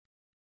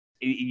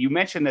you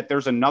mentioned that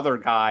there's another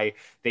guy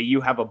that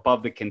you have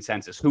above the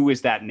consensus. Who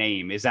is that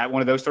name? Is that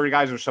one of those 3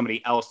 guys or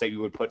somebody else that you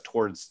would put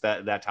towards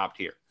that top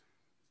tier?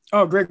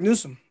 Oh, Greg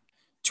Newsome.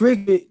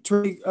 Terrific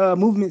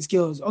movement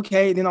skills.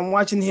 Okay, then I'm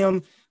watching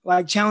him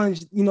like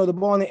challenge, the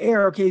ball in the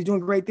air. Okay, he's doing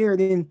great there.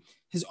 Then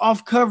his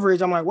off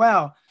coverage, I'm like,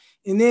 wow.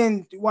 And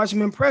then watch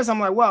him impress, I'm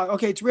like, wow,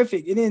 okay,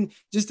 terrific. And then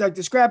just like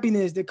the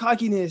scrappiness, the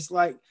cockiness,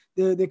 like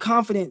the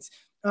confidence,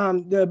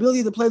 the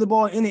ability to play the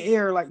ball in the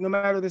air, like no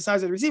matter the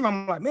size of the receiver,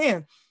 I'm like,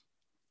 man,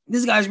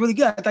 this guy's really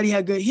good. I thought he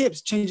had good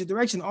hips, change of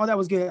direction. All that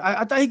was good.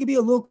 I thought he could be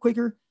a little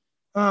quicker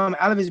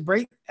out of his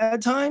break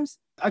at times.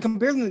 I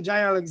compared him to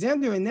Jair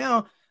Alexander, and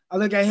now I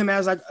look at him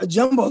as like a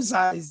jumbo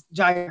size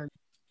Jair.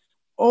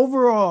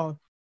 Overall,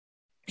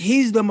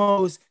 he's the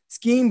most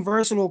scheme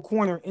versatile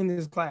corner in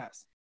this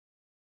class.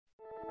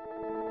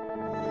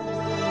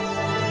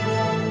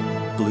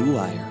 Blue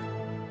Wire.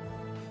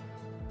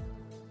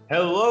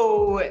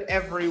 Hello,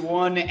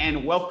 everyone,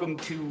 and welcome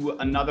to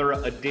another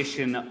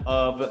edition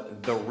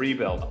of The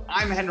Rebuild.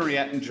 I'm Henry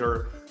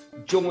Ettinger,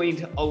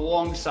 joined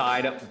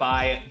alongside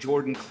by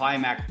Jordan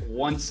Klimack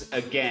once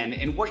again.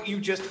 And what you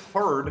just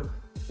heard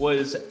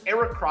was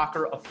Eric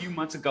Crocker a few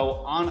months ago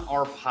on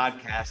our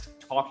podcast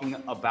talking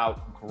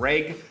about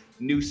Greg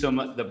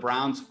Newsome, the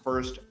Browns'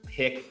 first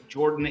pick.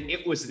 Jordan,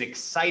 it was an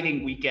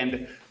exciting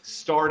weekend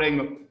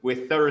starting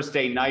with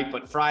Thursday night,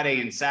 but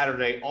Friday and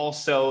Saturday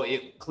also,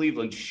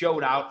 Cleveland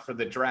showed out for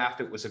the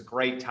draft. It was a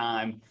great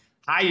time.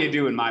 How you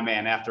doing, my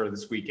man, after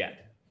this weekend?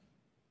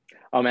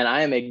 Oh, man,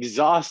 I am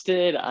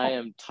exhausted. I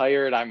am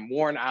tired. I'm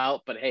worn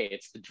out. But, hey,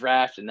 it's the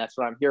draft, and that's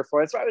what I'm here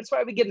for. That's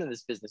why we get into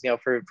this business,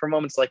 for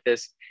moments like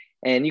this.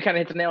 And you kind of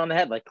hit the nail on the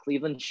head. Like,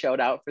 Cleveland showed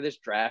out for this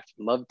draft.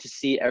 Love to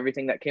see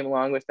everything that came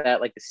along with that.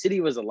 Like, the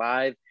city was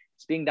alive.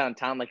 Just being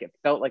downtown, like, it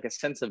felt like a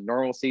sense of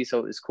normalcy. So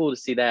it was cool to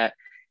see that.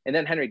 And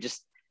then, Henry,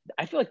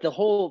 I feel like the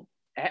whole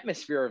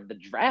atmosphere of the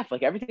draft,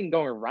 like everything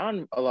going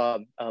around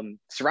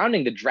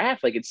surrounding the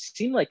draft, like it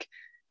seemed like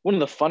one of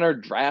the funner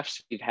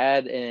drafts we've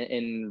had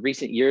in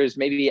recent years.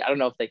 Maybe, I don't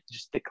know if like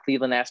just the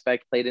Cleveland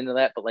aspect played into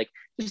that, but like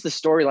just the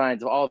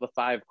storylines of all the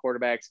 5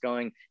 quarterbacks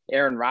going.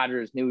 Aaron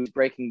Rodgers, news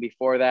breaking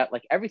before that,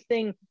 like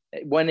everything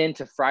went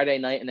into Friday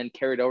night and then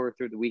carried over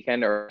through the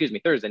weekend, or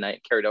Thursday night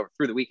and carried over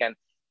through the weekend.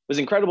 It was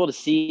incredible to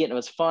see, and it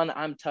was fun.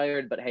 I'm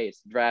tired, but hey,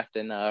 it's the draft,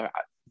 and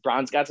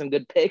Browns got some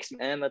good picks,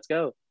 man. Let's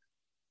go.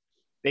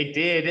 They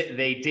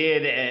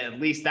did. At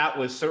least that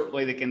was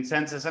certainly the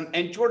consensus.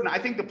 And Jordan, I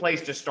think the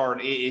place to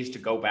start is to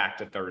go back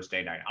to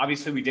Thursday night.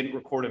 Obviously, we didn't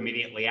record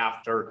immediately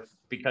after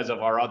because of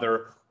our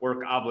other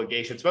work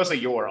obligations, mostly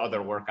your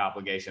other work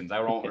obligations. I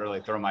won't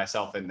really throw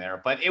myself in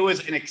there. But it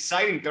was an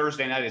exciting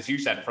Thursday night, as you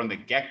said, from the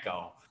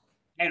get-go.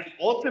 And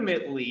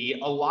ultimately,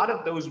 a lot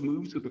of those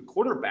moves with the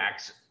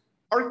quarterbacks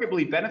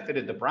arguably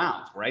benefited the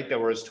Browns, right? There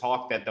was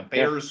talk that the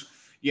Bears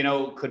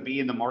could be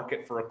in the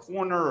market for a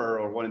corner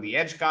or one of the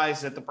edge guys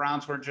that the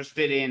Browns were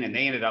interested in. And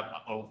they ended up,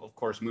 of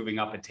course, moving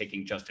up and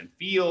taking Justin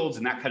Fields.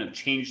 And that kind of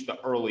changed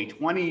the early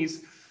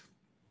 20s.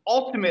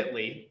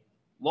 Ultimately,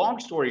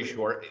 long story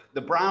short, the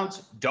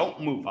Browns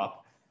don't move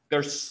up.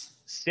 They're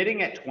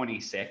sitting at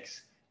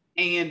 26.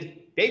 And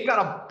they've got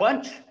a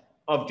bunch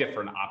of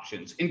different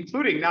options,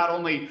 including not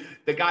only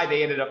the guy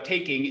they ended up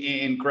taking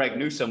in Greg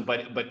Newsome,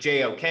 but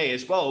JOK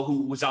as well,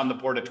 who was on the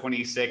board at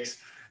 26.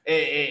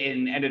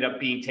 And ended up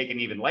being taken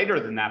even later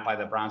than that by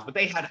the Browns. But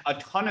they had a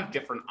ton of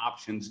different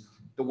options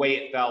the way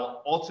it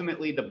fell.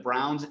 Ultimately, the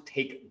Browns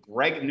take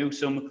Greg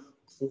Newsome,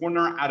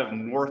 corner out of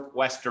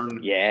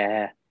Northwestern.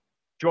 Yeah.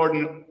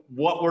 Jordan,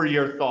 what were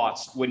your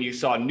thoughts when you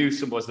saw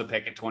Newsome was the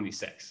pick at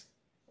 26?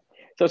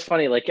 So it's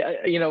funny, like,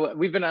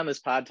 we've been on this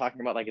pod talking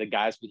about like the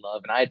guys we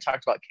love. And I had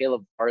talked about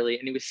Caleb Farley,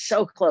 and he was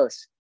so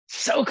close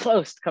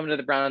to coming to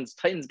the Browns.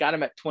 Titans got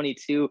him at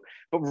 22.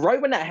 But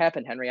right when that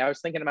happened, Henry, I was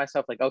thinking to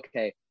myself, like,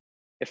 okay,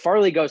 if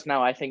Farley goes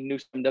now, I think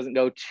Newsome doesn't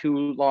go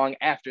too long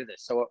after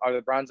this. So are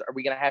the Browns, are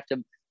we going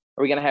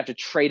to have to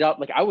trade up?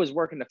 Like I was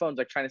working the phones,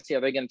 like trying to see,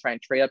 are they going to try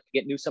and trade up to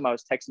get Newsome? I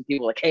was texting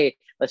people like, hey,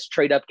 let's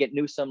trade up, get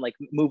Newsome, like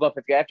move up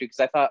if you have to. Cause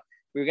I thought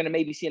we were going to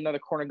maybe see another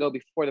corner go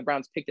before the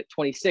Browns picked at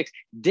 26.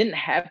 Didn't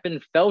happen,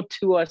 fell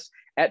to us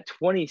at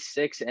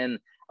 26. And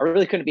I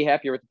really couldn't be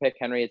happier with the pick,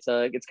 Henry. It's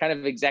kind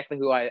of exactly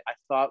who I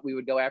thought we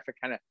would go after,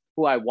 kind of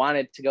who I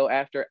wanted to go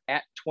after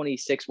at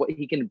 26, what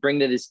he can bring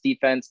to this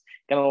defense,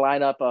 going to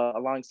line up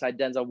alongside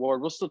Denzel Ward.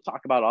 We'll still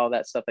talk about all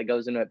that stuff that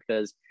goes into it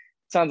because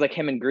it sounds like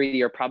him and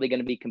Greedy are probably going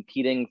to be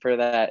competing for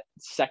that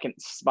second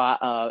spot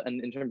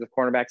in terms of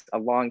cornerbacks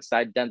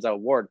alongside Denzel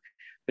Ward.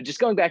 But just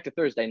going back to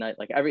Thursday night,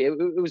 like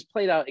it was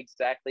played out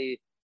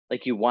exactly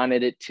like you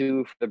wanted it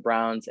to for the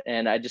Browns.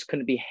 And I just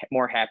couldn't be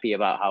more happy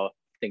about how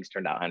things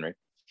turned out, Henry.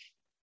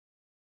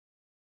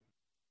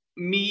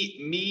 Me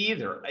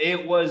either.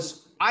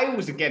 I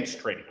was against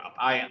trading up.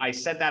 I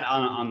said that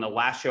on the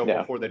last show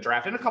before the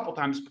draft and a couple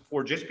times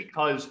before, just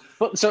because.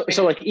 But so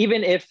like,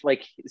 even if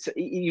like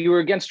you were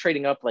against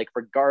trading up, like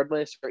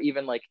regardless, or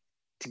even like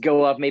to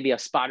go up maybe a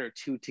spot or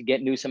two to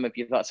get Newsome, if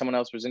you thought someone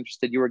else was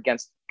interested, you were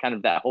against kind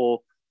of that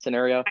whole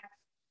scenario.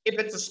 If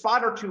it's a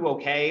spot or two,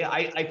 okay.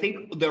 I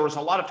think there was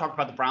a lot of talk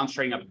about the Browns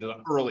trading up to the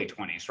early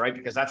 20s, right?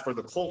 Because that's where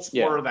the Colts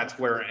were. That's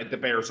where the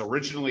Bears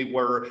originally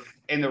were.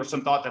 And there was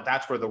some thought that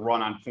that's where the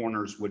run on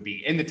corners would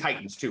be. And the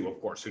Titans, too, of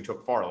course, who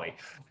took Farley,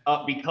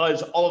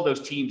 because all of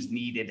those teams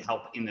needed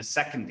help in the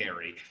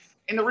secondary.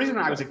 And the reason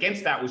I was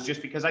against that was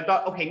just because I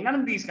thought, okay, none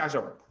of these guys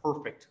are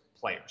perfect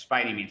players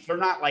by any means. They're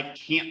not like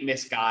can't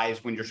miss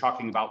guys when you're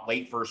talking about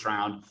late first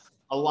round.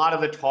 A lot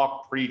of the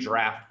talk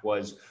pre-draft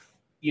was,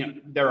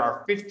 there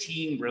are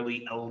 15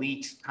 really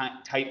elite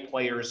type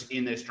players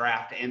in this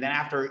draft. And then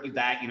after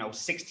that,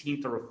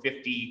 16 through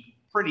 50,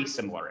 pretty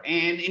similar.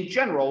 And in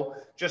general,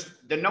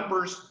 just the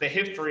numbers, the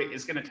history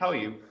is going to tell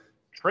you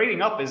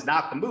trading up is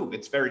not the move.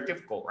 It's very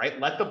difficult, right?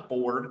 Let the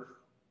board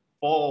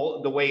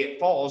fall the way it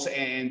falls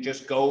and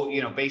just go,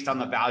 based on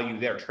the value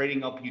there.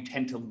 Trading up, you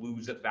tend to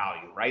lose at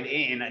value, right?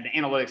 In an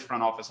analytics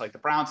front office like the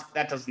Browns,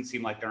 that doesn't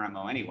seem like their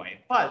MO anyway.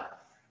 But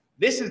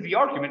this is the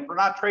argument for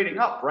not trading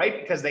up,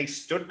 right? Because they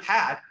stood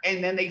pat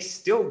and then they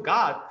still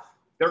got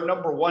their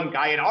number one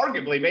guy and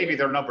arguably maybe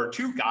their number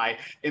two guy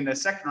in the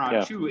second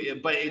round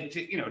too. But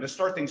to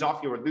start things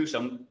off here with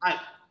Newsome,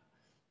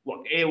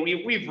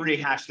 we've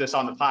rehashed this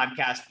on the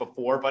podcast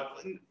before,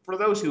 but for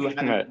those who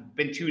haven't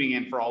been tuning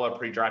in for all our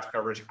pre-draft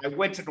coverage, I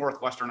went to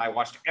Northwestern. I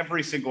watched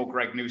every single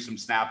Greg Newsome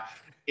snap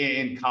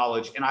in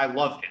college, and I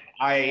loved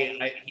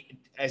him.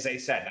 As I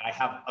said, I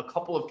have a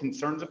couple of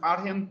concerns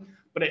about him.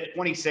 But at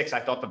 26, I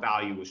thought the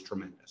value was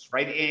tremendous,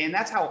 right? And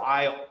that's how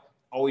I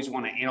always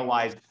want to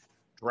analyze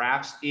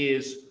drafts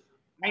is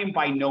I am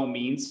by no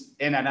means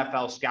an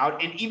NFL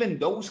scout. And even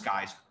those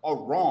guys are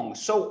wrong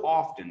so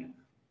often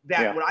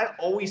that what I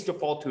always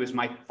default to is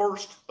my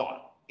first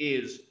thought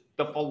is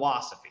the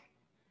philosophy,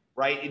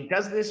 right?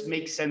 Does this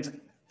make sense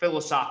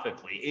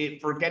philosophically,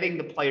 forgetting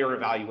the player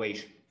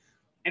evaluation?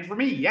 And for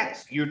me,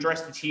 yes, you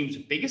address the team's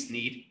biggest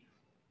need.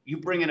 You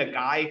bring in a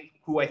guy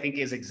who I think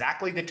is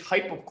exactly the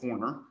type of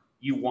corner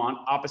you want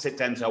opposite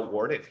Denzel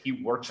Ward if he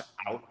works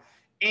out.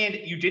 And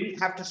you didn't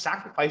have to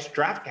sacrifice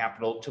draft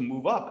capital to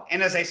move up.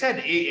 And as I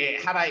said,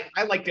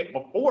 I liked it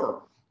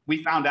before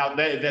we found out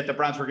that the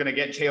Browns were going to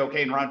get JOK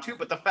in round 2.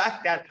 But the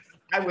fact that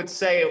I would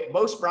say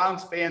most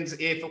Browns fans,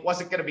 if it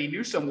wasn't going to be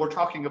Newsome, we're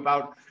talking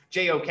about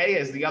JOK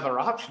as the other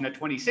option at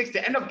 26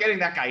 to end up getting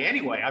that guy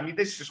anyway. I mean,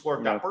 this just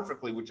worked out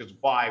perfectly, which is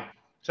why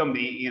some of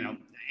the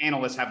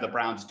analysts have the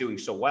Browns doing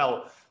so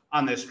well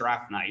on this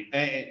draft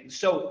night.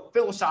 So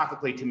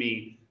philosophically, to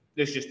me,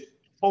 this just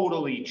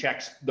totally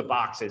checks the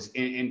boxes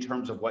in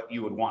terms of what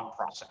you would want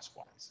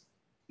process-wise.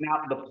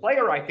 Now, the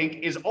player, I think,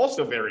 is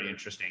also very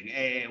interesting.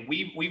 And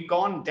we've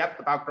gone in depth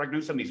about Greg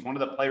Newsome. He's one of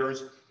the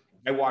players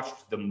I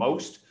watched the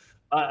most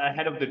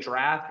ahead of the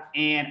draft.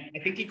 And I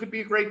think he could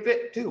be a great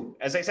fit, too.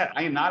 As I said,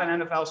 I am not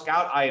an NFL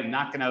scout. I am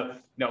not going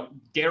to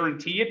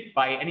guarantee it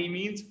by any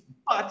means.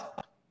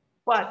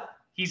 But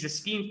he's a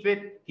scheme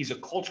fit. He's a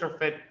culture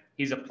fit.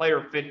 He's a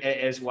player fit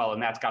as well.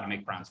 And that's got to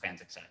make Browns fans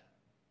excited.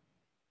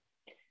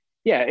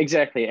 Yeah,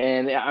 exactly.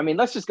 And I mean,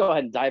 let's just go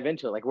ahead and dive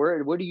into it. Like,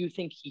 where do you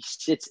think he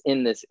sits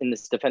in this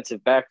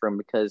defensive back room?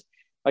 Because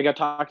like I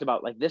talked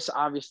about, like this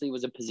obviously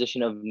was a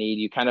position of need.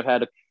 You kind of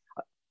had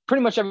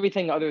pretty much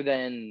everything other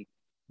than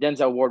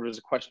Denzel Ward was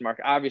a question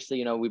mark.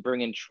 Obviously, we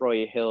bring in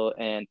Troy Hill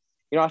and,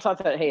 I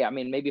thought that, hey, I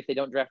mean, maybe if they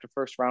don't draft a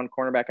first round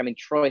cornerback, I mean,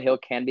 Troy Hill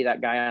can be that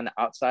guy on the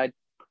outside.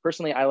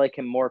 Personally, I like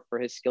him more for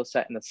his skill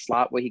set in the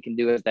slot. What he can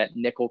do as that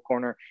nickel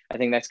corner. I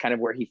think that's kind of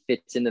where he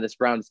fits into this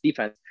Browns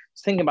defense.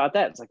 So thinking about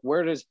that, it's like,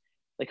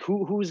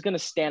 who's going to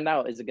stand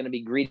out? Is it going to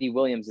be Greedy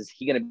Williams? Is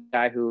he going to be a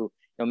guy who,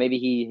 maybe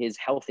he is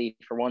healthy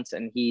for once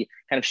and he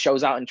kind of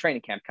shows out in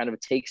training camp, kind of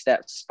takes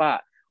that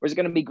spot? Or is it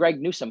going to be Greg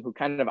Newsome, who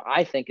kind of,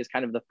 I think, is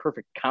kind of the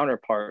perfect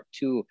counterpart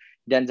to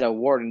Denzel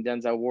Ward and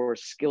Denzel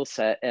Ward's skill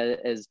set?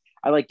 As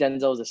I like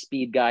Denzel as a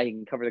speed guy. He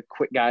can cover the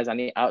quick guys on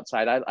the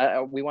outside.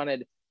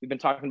 We've been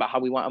talking about how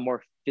we want a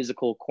more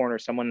physical corner,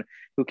 someone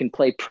who can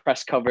play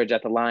press coverage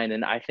at the line.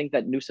 And I think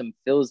that Newsome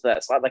fills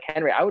that slot. Like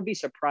Henry, I would be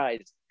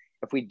surprised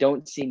if we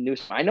don't see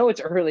Newsome. I know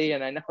it's early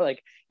and I know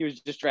like he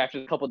was just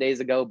drafted a couple days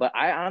ago, but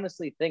I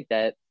honestly think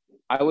that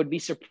I would be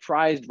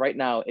surprised right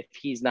now if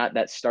he's not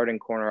that starting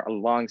corner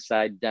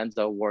alongside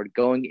Denzel Ward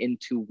going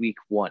into week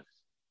 1.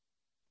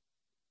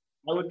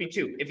 I would be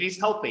too, if he's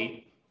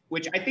healthy,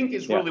 which I think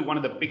is really one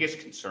of the biggest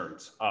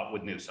concerns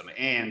with Newsome.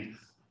 And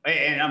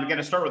I'm going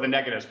to start with the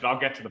negatives, but I'll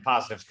get to the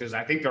positives because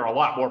I think there are a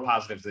lot more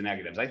positives than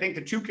negatives. I think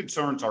the two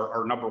concerns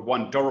are number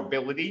one,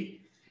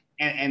 durability.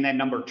 And then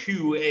number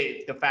two,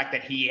 the fact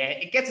that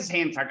he gets his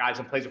hands on guys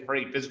and plays a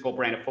pretty physical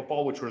brand of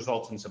football, which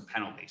results in some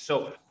penalties.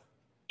 So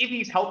if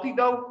he's healthy,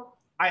 though,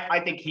 I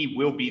think he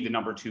will be the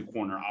number 2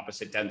 corner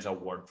opposite Denzel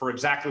Ward for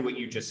exactly what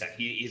you just said.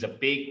 He's a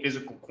big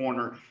physical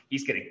corner.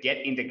 He's going to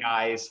get into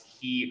guys.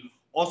 He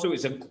also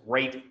is a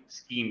great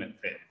scheme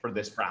fit for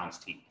this Browns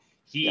team.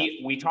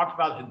 We talked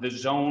about the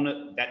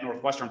zone that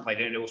Northwestern played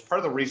in, and it was part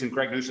of the reason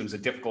Greg Newsome's a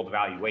difficult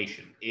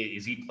evaluation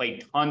is he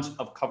played tons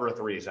of cover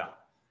 3 zone.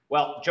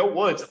 Well, Joe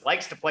Woods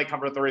likes to play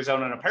cover 3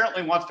 zone and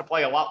apparently wants to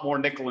play a lot more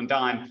nickel and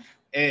dime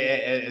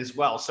as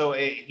well. So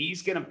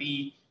he's going to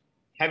be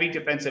heavy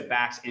defensive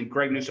backs, and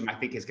Greg Newsome, I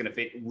think, is going to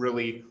fit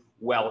really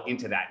well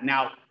into that.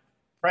 Now,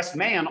 press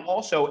man,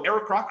 also,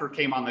 Eric Crocker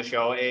came on the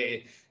show,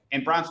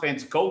 and Browns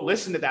fans, go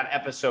listen to that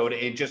episode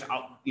and just,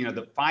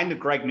 find the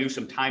Greg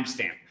Newsome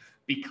timestamp,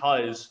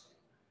 because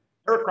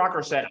Eric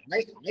Crocker said,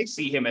 I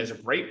see him as a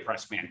great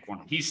press man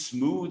corner. He's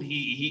smooth.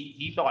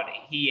 He thought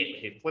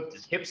he flipped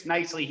his hips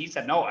nicely. He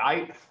said, no,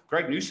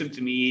 Greg Newsome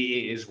to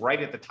me is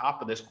right at the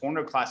top of this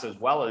corner class as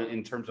well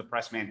in terms of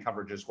press man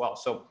coverage as well.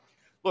 So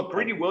look,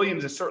 Greedy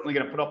Williams is certainly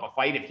going to put up a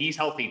fight if he's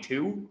healthy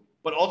too.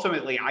 But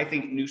ultimately, I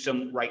think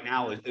Newsome right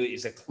now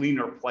is a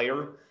cleaner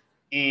player.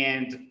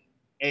 And,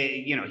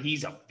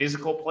 he's a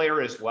physical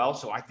player as well.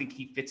 So I think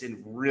he fits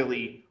in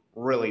really,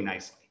 really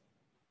nicely.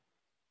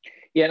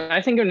 Yeah, and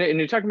I think when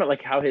you're talking about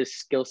like how his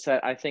skill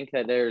set, I think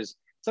that there's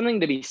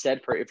something to be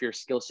said for if your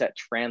skill set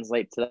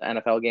translates to the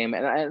NFL game.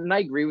 And I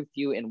agree with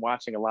you in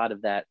watching a lot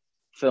of that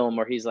film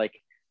where he's like,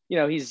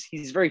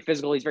 he's very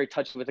physical. He's very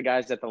touchy with the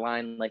guys at the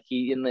line. Like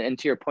and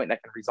to your point,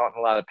 that can result in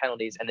a lot of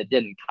penalties, and it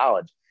did in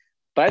college.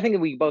 But I think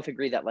that we both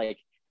agree that like,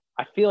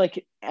 I feel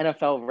like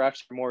NFL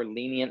refs are more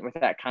lenient with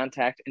that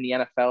contact in the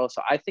NFL.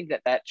 So I think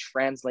that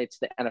translates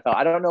to the NFL.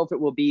 I don't know if it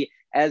will be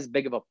as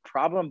big of a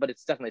problem, but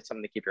it's definitely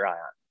something to keep your eye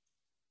on.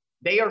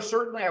 They are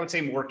certainly, I would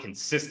say, more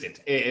consistent,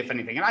 if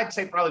anything. And I'd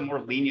say probably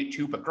more lenient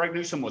too, but Greg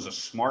Newsome was a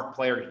smart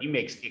player. He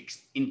makes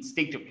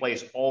instinctive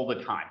plays all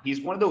the time. He's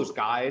one of those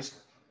guys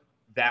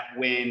that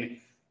when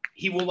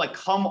he will like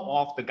come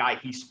off the guy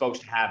he's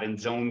supposed to have in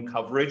zone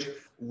coverage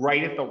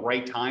right at the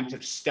right time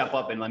to step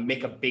up and like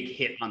make a big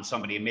hit on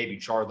somebody and maybe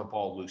jar the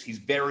ball loose. He's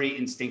very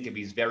instinctive.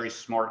 He's very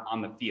smart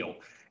on the field.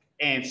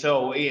 And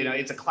so,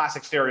 it's a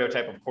classic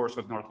stereotype, of course,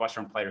 with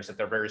Northwestern players that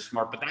they're very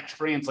smart, but that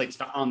translates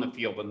to on the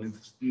field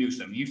with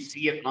Newsome. You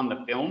see it on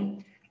the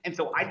film. And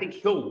so I think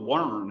he'll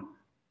learn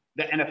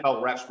the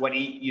NFL refs, what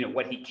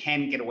he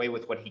can get away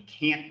with, what he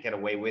can't get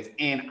away with.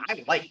 And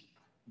I like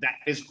that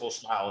physical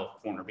style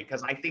of corner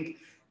because I think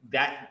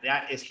that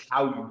is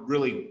how you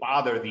really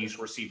bother these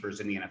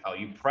receivers in the NFL.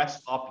 You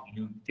press up,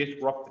 you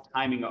disrupt the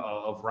timing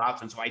of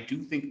routes. And so I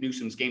do think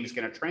Newsome's game is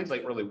going to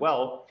translate really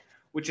well,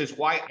 which is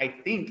why I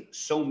think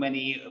so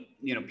many,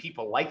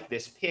 people like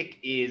this pick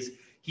is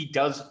he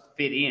does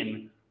fit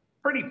in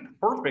pretty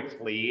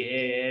perfectly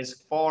as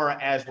far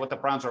as what the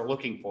Browns are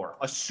looking for,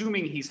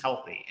 assuming he's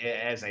healthy,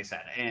 as I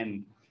said.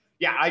 And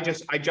yeah, I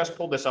just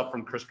pulled this up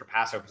from Chris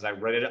Trapasso because I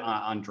read it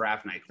on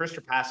draft night. Chris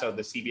Trapasso,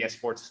 the CBS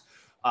Sports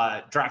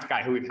draft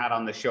guy who we've had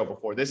on the show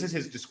before. This is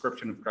his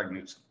description of Greg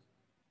Newsome.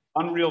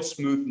 Unreal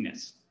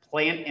smoothness,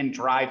 plant and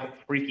drive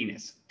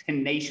freakiness,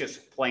 tenacious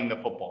playing the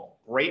football,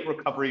 great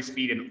recovery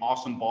speed and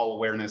awesome ball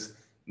awareness,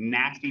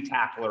 nasty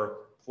tackler,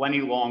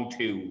 plenty long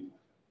too,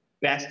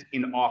 best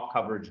in off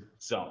coverage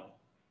zone.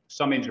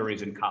 Some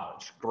injuries in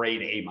college,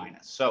 grade A-.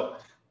 So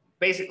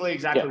basically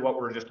exactly what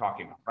we were just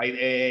talking about, right?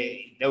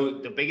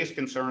 The biggest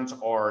concerns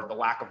are the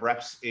lack of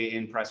reps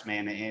in press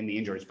man and the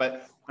injuries.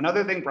 But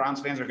another thing Browns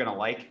fans are going to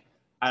like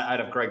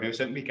out of Greg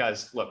Newsome,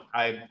 because look,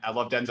 I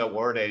love Denzel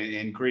Ward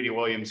and Greedy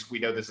Williams. We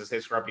know this is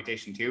his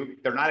reputation too.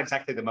 They're not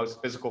exactly the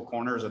most physical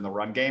corners in the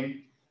run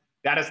game.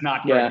 That is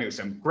not Greg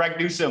Newsome. Greg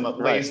Newsome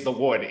lays the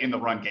wood in the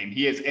run game.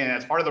 He is, and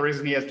that's part of the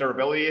reason he has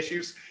durability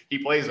issues. He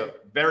plays a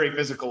very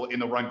physical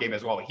in the run game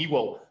as well. He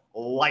will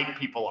light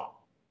people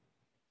up.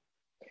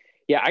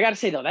 Yeah, I got to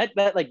say though,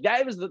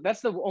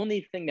 that's the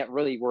only thing that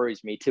really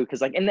worries me too.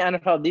 Cause like in the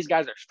NFL, these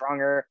guys are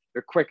stronger,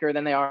 they're quicker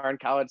than they are in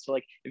college. So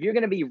like, if you're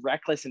going to be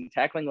reckless in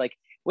tackling, like,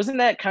 wasn't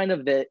that kind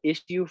of the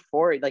issue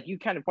for it? Like you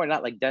kind of pointed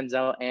out, like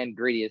Denzel and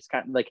Greedy, it's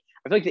kind of like,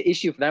 I feel like the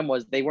issue for them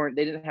was they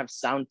didn't have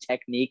sound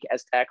technique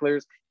as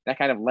tacklers. That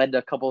kind of led to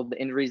a couple of the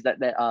injuries that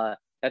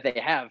they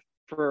have.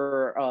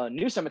 For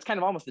Newsome, it's kind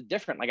of almost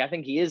different. Like I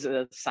think he is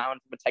a sound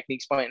from a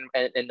technique point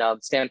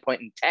and standpoint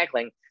in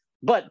tackling.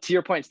 But to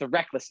your point, it's the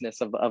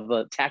recklessness of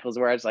the tackles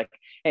where I was like,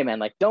 hey man,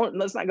 like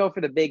let's not go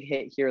for the big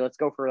hit here. Let's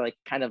go for like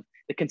kind of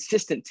the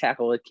consistent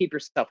tackle to keep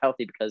yourself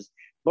healthy, because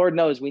Lord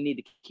knows we need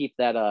to keep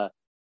that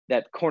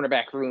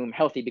cornerback room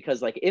healthy,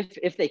 because like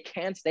if they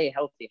can stay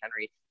healthy,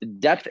 Henry, the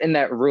depth in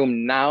that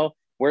room now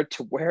where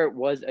it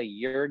was a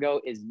year ago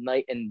is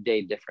night and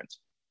day difference.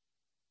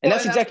 And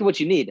that's exactly what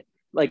you need.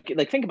 Like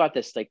think about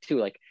this, like too,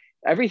 like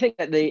everything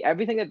that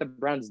the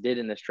Browns did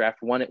in this draft,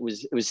 one, it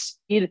was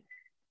speed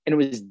and it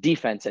was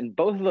defense. And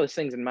both of those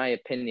things, in my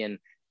opinion,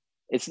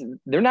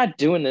 they're not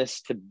doing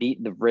this to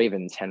beat the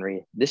Ravens,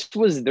 Henry.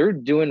 They're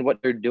doing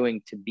what they're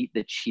doing to beat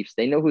the Chiefs.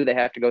 They know who they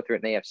have to go through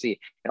in the AFC.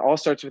 It all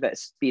starts with that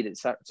speed. It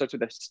starts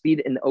with the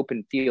speed in the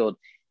open field.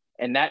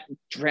 And that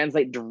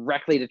translates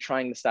directly to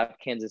trying to stop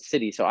Kansas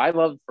City. So I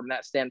love from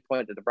that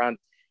standpoint that the Browns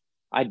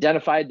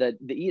identified that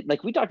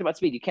like we talked about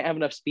speed, you can't have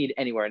enough speed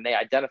anywhere. And they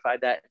identified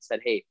that and said,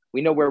 hey,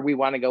 we know where we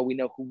want to go. We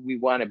know who we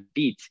want to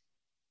beat.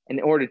 And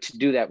in order to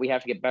do that, we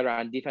have to get better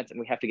on defense and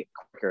we have to get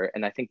quicker.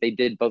 And I think they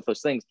did both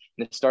those things.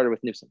 And it started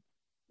with Newsome.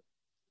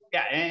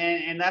 Yeah,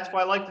 and that's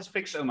why I like this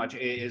pick so much,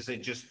 is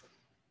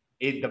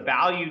the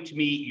value to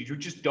me, you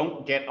just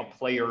don't get a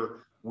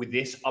player with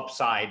this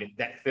upside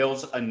that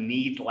fills a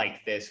need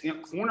like this.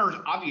 Corners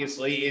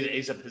obviously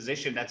is a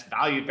position that's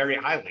valued very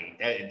highly.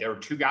 There are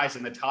two guys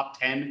in the top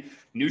 10.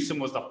 Newsome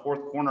was the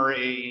fourth corner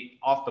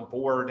off the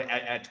board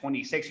at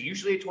 26.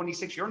 Usually at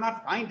 26, you're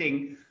not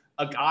finding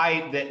a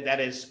guy that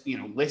is,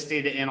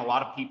 listed in a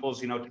lot of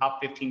people's,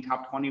 top 15,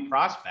 top 20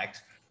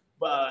 prospects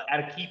at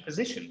a key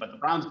position. But the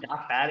Browns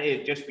got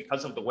that just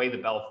because of the way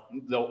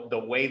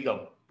the way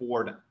the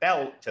board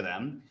fell to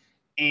them.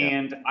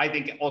 And I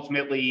think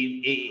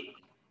ultimately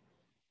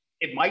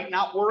it might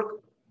not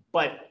work,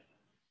 but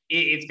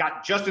it's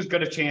got just as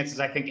good a chance as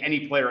I think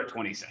any player at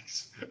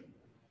 26.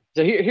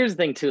 So here's the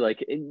thing too,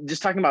 like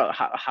just talking about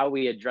how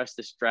we address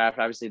this draft,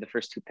 obviously the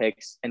first two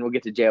picks, and we'll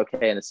get to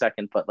JOK in a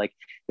second, but like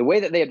the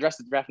way that they addressed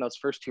the draft in those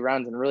first two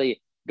rounds and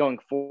really going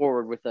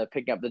forward with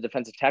picking up the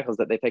defensive tackles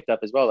that they picked up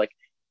as well. Like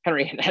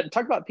Henry,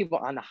 talk about people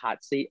on the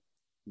hot seat.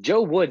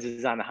 Joe Woods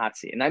is on the hot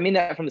seat. And I mean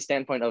that from the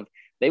standpoint of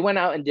they went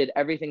out and did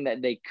everything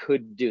that they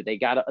could do. They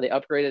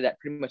upgraded at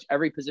pretty much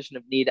every position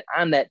of need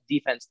on that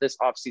defense this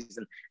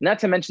offseason. Not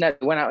to mention that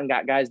they went out and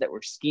got guys that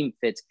were scheme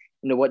fits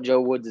into what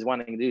Joe Woods is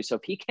wanting to do. So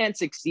if he can't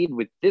succeed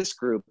with this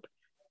group,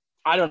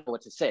 I don't know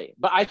what to say.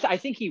 But I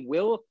think he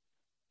will,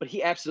 but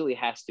he absolutely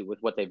has to with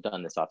what they've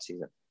done this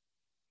offseason.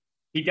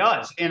 He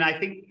does. And I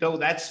think, though,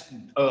 that's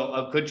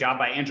a good job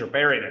by Andrew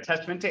Berry. And a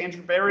testament to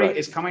Andrew Berry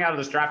is coming out of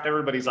this draft,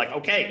 everybody's like,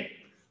 okay,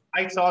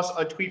 I saw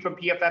a tweet from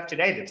PFF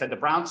today that said the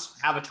Browns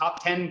have a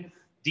top 10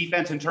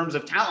 defense in terms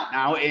of talent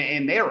now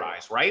in their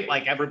eyes, right?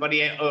 Like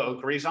everybody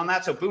agrees on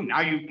that. So boom,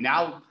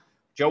 now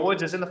Joe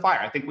Woods is in the fire.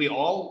 I think we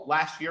all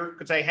last year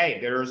could say, hey,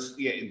 there's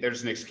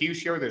an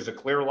excuse here. There's a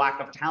clear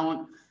lack of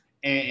talent.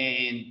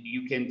 And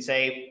you can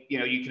say,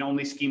 you can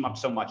only scheme up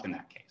so much in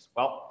that case.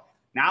 Well,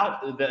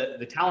 now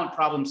the talent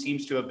problem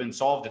seems to have been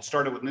solved. It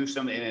started with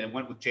Newsome and it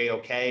went with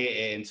JOK.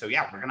 And so, we're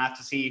going to have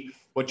to see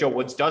what Joe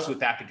Woods does with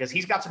that because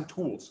he's got some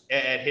tools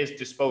at his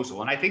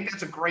disposal. And I think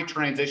that's a great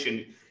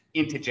transition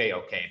into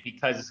JOK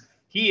because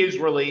he is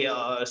really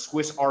a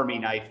Swiss Army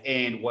knife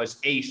and was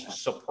a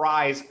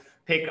surprise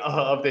pick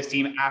of this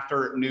team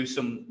after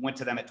Newsome went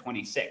to them at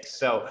 26.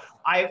 So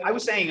I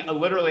was saying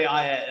literally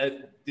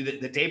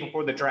the day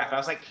before the draft, I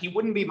was like, he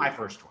wouldn't be my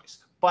first choice,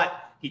 but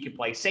he can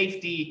play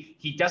safety.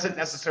 He doesn't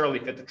necessarily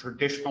fit the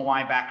traditional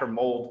linebacker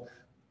mold.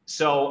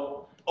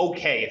 So,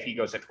 okay, if he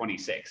goes at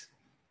 26.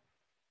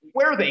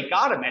 Where they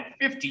got him at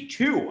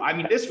 52, I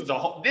mean, this was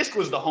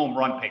the home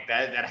run pick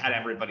that had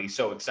everybody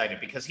so excited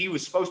because he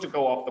was supposed to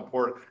go off the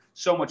board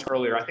so much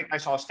earlier. I think I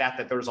saw a stat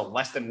that there was a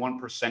less than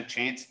 1%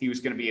 chance he was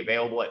going to be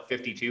available at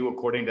 52,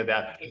 according to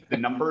the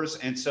numbers.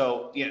 And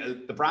so,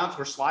 the Browns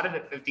were slotted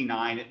at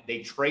 59. They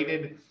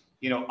traded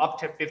up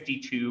to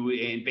 52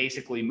 and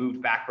basically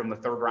moved back from the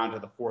third round to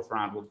the fourth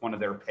round with one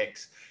of their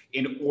picks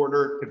in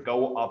order to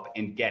go up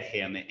and get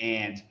him.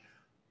 And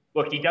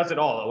look, he does it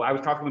all. I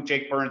was talking with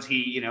Jake Burns.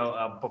 He,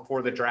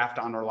 before the draft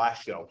on our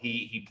last show,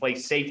 he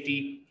plays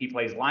safety. He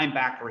plays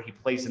linebacker. He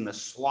plays in the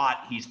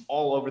slot. He's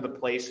all over the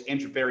place.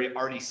 Andrew Berry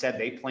already said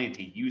they plan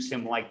to use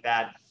him like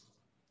that.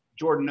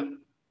 Jordan,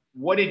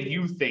 what did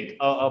you think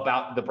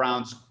about the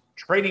Browns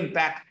trading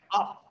back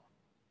up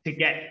to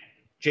get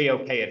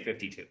JOK at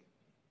 52?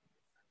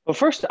 Well,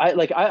 first, I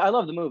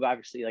love the move,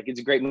 obviously. Like, it's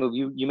a great move.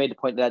 You made the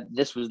point that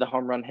this was the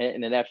home run hit,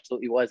 and it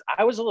absolutely was.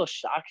 I was a little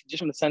shocked just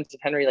from the sense of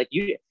Henry. Like,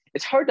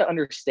 it's hard to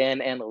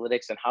understand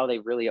analytics and how they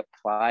really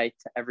apply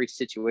to every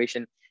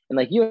situation. And,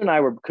 like, you and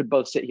I could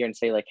both sit here and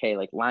say, like, hey,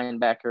 like,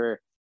 linebacker,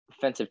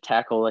 defensive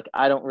tackle, like,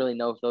 I don't really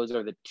know if those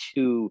are the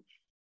two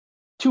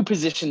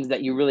positions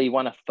that you really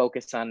want to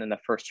focus on in the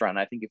first round.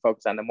 I think you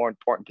focus on the more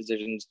important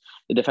positions,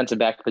 the defensive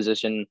back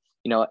position,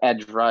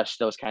 edge rush,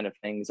 those kind of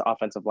things,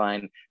 offensive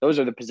line. Those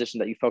are the positions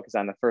that you focus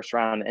on in the first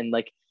round. And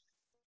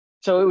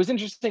so it was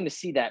interesting to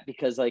see that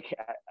because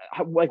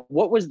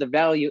what was the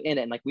value in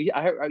it? And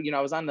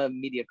I was on the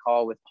media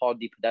call with Paul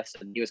DePodesta,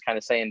 and he was kind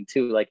of saying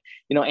too,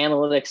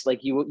 analytics,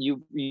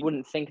 you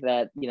wouldn't think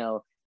that,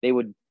 they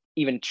would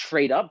even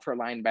trade up for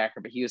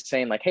linebacker, but he was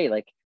saying hey,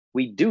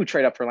 we do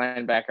trade up for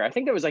linebacker. I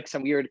think there was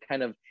some weird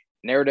kind of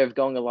narrative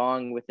going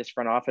along with this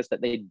front office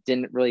that they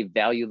didn't really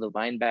value the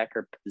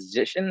linebacker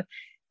position.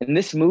 And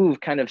this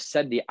move kind of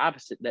said the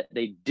opposite, that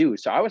they do.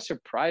 So I was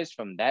surprised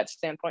from that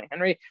standpoint,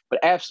 Henry, but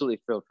absolutely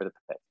thrilled for the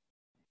pick.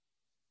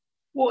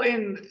 Well,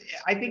 and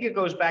I think it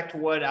goes back to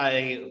what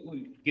I,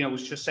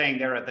 was just saying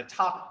there at the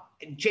top.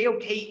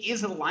 JOK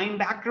is a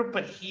linebacker,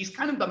 but he's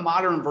kind of the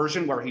modern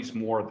version where he's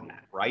more than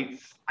that, right?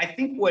 I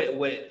think what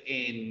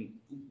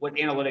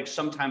analytics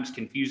sometimes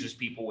confuses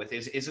people with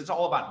is it's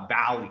all about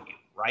value,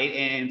 right?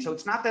 And so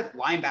it's not that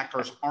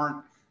linebackers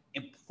aren't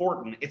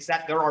important, it's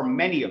that there are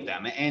many of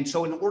them. And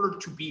so in order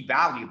to be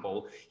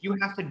valuable, you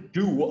have to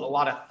do a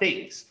lot of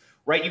things,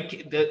 right?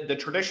 The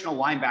traditional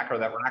linebacker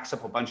that racks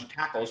up a bunch of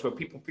tackles, what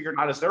people figured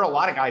out is there are a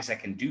lot of guys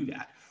that can do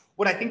that.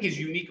 What I think is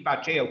unique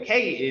about JOK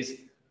is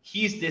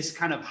he's this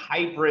kind of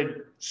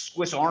hybrid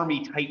Swiss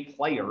Army type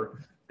player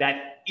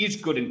that is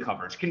good in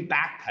coverage, can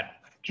backpedal,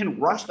 can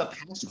rush the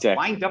pass,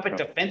 wind up at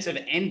defensive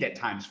end at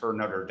times for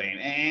Notre Dame.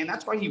 And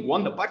that's why he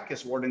won the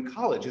Butkus Award in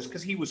college, is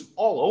because he was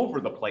all over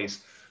the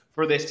place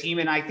for this team.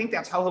 And I think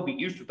that's how he'll be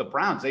used with the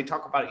Browns. They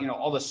talk about,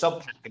 all the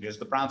sub packages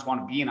the Browns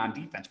want to be in on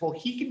defense. Well,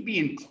 he can be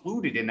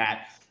included in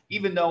that,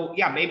 even though,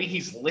 maybe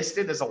he's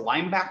listed as a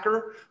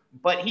linebacker,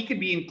 but he could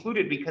be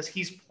included because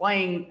he's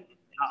playing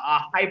a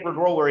hybrid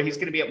role where he's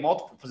going to be at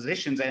multiple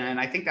positions. And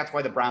I think that's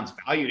why the Browns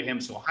valued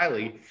him so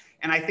highly.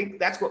 And I think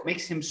that's what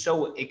makes him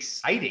so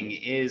exciting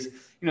is,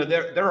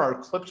 there are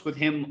clips with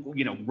him,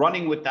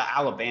 running with the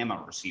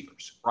Alabama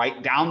receivers,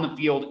 right down the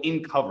field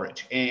in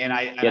coverage. And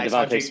I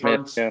saw Jake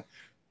Burns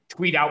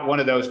tweet out one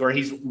of those where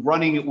he's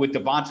running with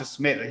Devonta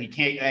Smith and he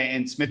can't,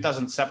 and Smith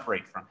doesn't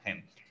separate from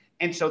him.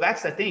 And so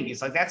that's the thing.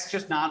 It's like, that's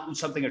just not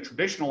something a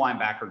traditional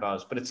linebacker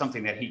does, but it's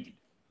something that he can.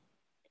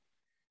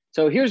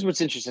 So here's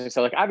what's interesting.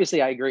 So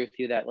obviously I agree with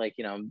you that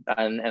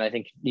and I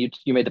think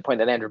you made the point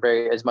that Andrew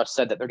very as much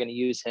said that they're going to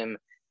use him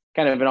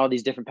kind of in all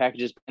these different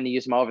packages and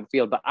use him all over the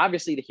field, but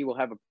obviously that he will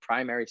have a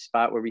primary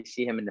spot where we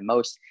see him in the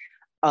most.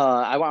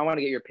 I want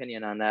to get your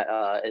opinion on that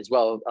as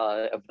well,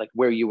 of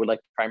where you would like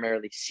to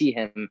primarily see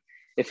him.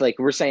 If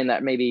we're saying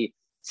that maybe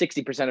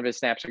 60% of his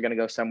snaps are going to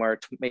go somewhere,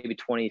 maybe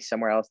 20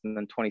 somewhere else, and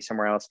then 20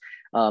 somewhere else,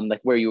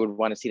 where you would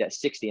want to see that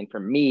 60. And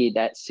for me,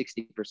 that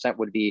 60%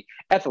 would be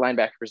at the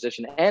linebacker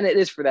position. And it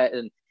is for that.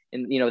 And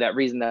that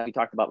reason that we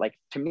talked about,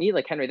 to me,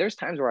 Henry, there's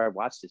times where I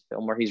watched this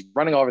film where he's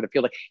running all over the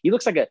field. He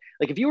looks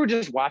if you were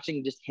just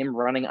watching just him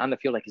running on the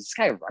field, is this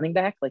guy a running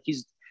back?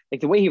 He's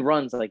the way he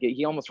runs,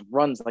 he almost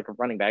runs like a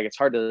running back. It's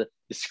hard to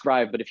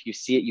describe, but if you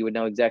see it, you would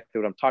know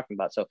exactly what I'm talking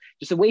about. So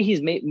just the way he's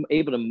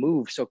able to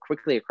move so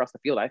quickly across the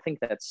field, I think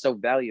that's so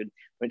valued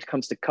when it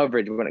comes to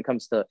coverage, when it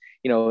comes to,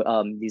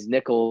 these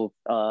nickel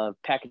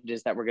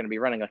packages that we're going to be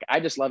running. I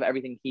just love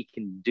everything he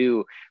can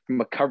do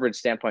from a coverage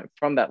standpoint,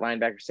 from that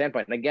linebacker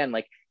standpoint. And again,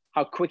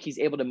 how quick he's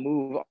able to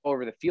move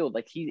over the field.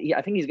 I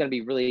think he's going to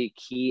be really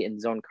key in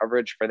zone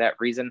coverage for that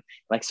reason.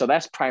 So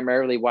that's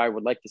primarily why I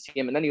would like to see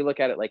him. And then you look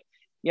at it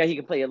he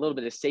can play a little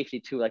bit of safety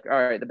too. All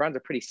right, the Browns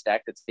are pretty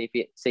stacked at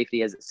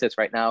safety as it sits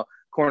right now.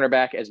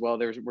 Cornerback as well.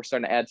 We're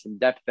starting to add some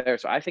depth there.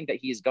 So I think that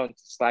he's going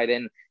to slide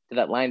in to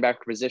that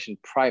linebacker position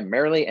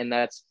primarily. And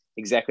that's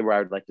exactly where I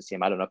would like to see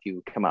him. I don't know if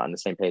you come out on the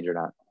same page or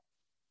not.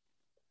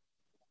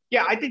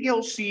 Yeah, I think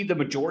he'll see the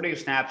majority of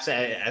snaps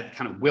at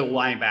kind of will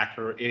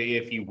linebacker,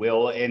 if you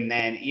will. And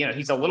then,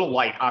 he's a little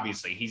light,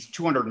 obviously. He's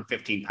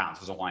 215 pounds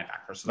as a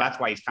linebacker. So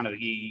that's why he's kind of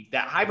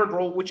that hybrid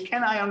role, which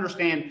I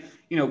understand,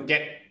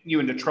 get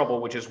you into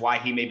trouble, which is why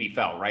he maybe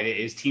fell, right?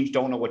 Is teams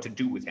don't know what to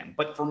do with him.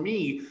 But for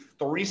me,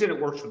 the reason it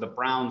works for the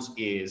Browns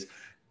is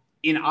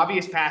in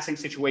obvious passing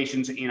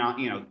situations,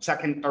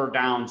 second, third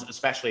downs,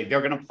 especially, they're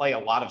going to play a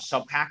lot of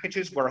sub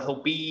packages where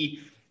he'll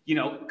be,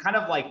 kind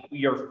of like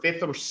your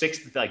fifth or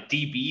sixth,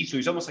 DB. So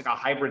he's almost like a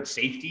hybrid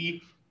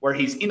safety where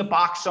he's in the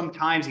box.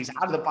 Sometimes he's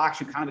out of the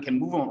box. You kind of can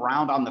move him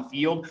around on the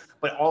field,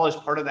 but all as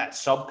part of that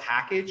sub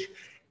package.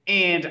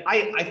 And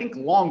I think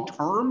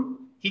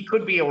long-term, he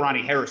could be a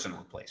Ronnie Harrison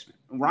replacement.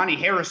 Ronnie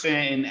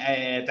Harrison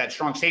at that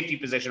strong safety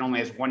position only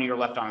has 1 year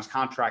left on his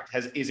contract,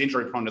 is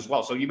injury prone as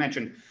well. So you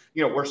mentioned,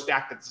 we're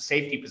stacked at the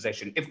safety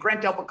position. If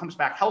Grant Delpit comes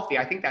back healthy,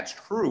 I think that's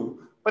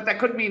true. But that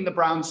could mean the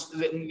Browns,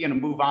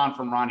 move on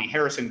from Ronnie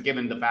Harrison,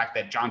 given the fact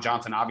that John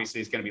Johnson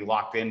obviously is going to be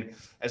locked in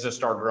as a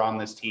starter on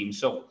this team.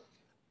 So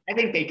I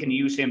think they can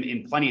use him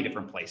in plenty of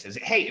different places.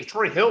 Hey, if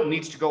Troy Hill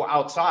needs to go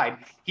outside,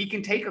 he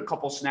can take a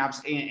couple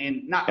snaps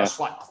in not a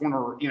slot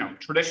corner,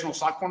 traditional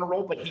slot corner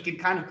role, but he can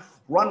kind of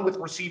run with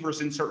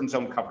receivers in certain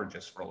zone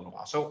coverages for a little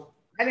while. So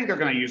I think they're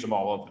going to use him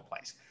all over the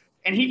place.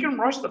 And he can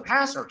rush the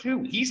passer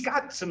too. He's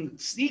got some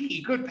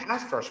sneaky good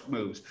pass rush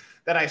moves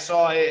that I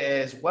saw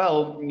as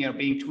well,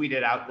 being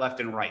tweeted out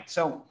left and right.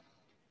 So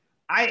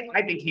I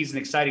think he's an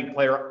exciting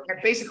player.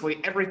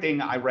 Basically,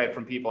 everything I read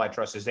from people I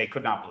trust is they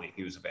could not believe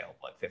he was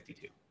available at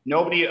 52.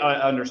 Nobody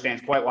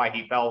understands quite why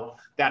he fell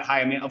that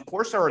high. I mean, of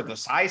course, there are the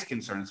size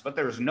concerns, but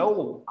there's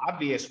no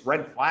obvious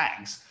red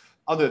flags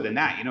other than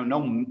that.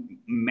 No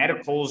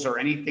medicals or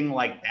anything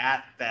like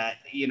that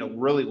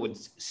really would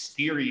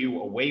steer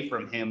you away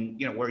from him,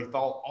 where he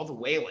fell all the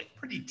way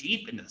pretty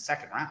deep into the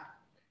second round.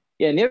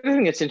 Yeah, and the other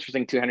thing that's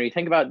interesting too, Henry,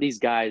 think about these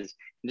guys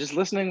and just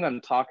listening to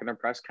them talk in their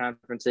press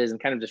conferences and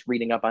kind of just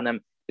reading up on them.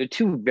 They're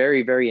two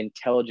very, very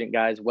intelligent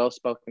guys,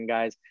 well-spoken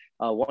guys.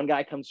 One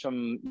guy comes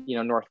from,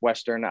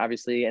 Northwestern,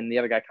 obviously, and the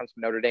other guy comes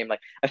from Notre Dame.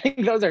 I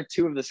think those are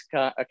two of the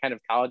kind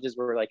of colleges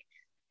where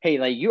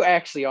hey, you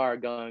actually are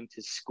going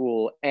to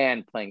school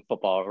and playing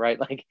football, right?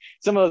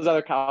 Some of those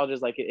other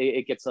colleges,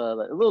 it gets a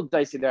little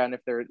dicey there on if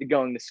they're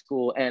going to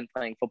school and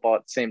playing football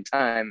at the same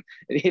time,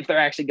 if they're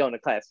actually going to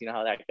class,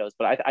 how that goes.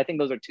 But I think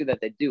those are two that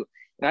they do.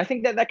 And I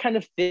think that kind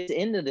of fits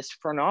into this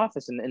front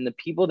office and the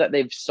people that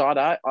they've sought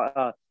out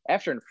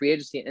after in free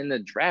agency and in the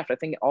draft. I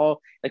think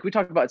we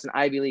talked about, it's an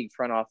Ivy League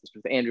front office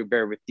with Andrew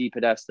Bear, with Dee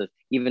Podesta,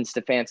 even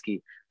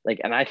Stefanski.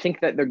 And I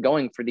think that they're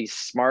going for these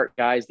smart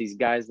guys, these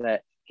guys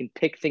that can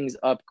pick things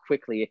up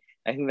quickly.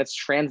 I think that's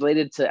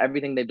translated to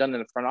everything they've done in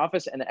the front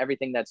office and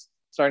everything that's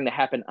starting to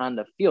happen on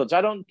the field. So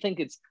I don't think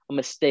it's a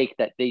mistake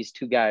that these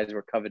two guys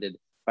were coveted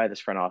by this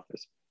front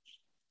office.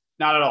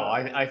 Not at all.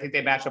 I think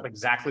they match up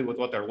exactly with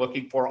what they're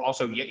looking for.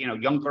 Also,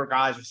 younger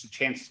guys with some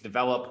chance to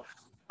develop.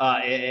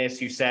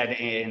 as you said,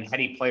 and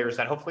heady players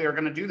that hopefully are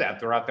going to do that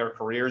throughout their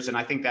careers. And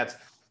I think that's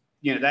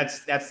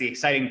the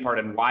exciting part,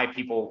 and why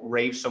people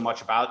rave so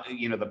much about,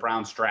 the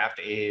Browns draft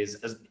is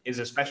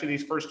especially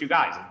these first two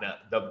guys,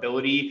 the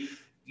ability,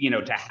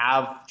 to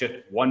have just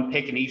one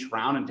pick in each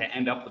round and to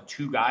end up with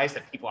two guys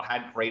that people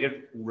had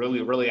graded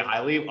really, really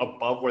highly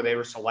above where they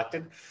were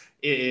selected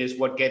is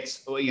what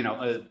gets,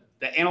 the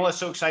analysts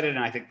so excited.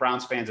 And I think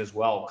Browns fans as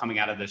well coming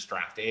out of this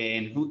draft.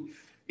 And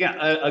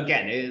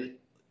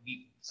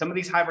some of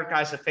these hybrid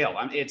guys have failed.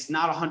 It's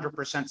not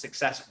 100%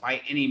 success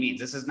by any means.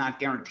 This is not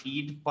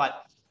guaranteed,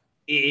 but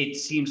it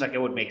seems like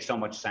it would make so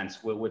much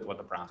sense with what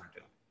the Browns are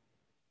doing.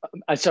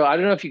 So I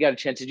don't know if you got a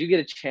chance. Did you get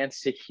a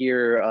chance to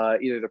hear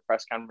either the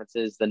press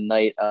conferences the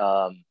night,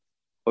 it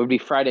would be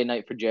Friday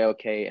night for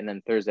JOK and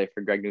then Thursday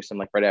for Greg Newsome,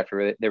 like right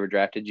after they were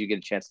drafted? Did you get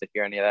a chance to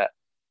hear any of that?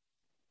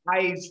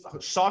 I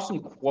saw some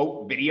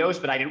quote videos,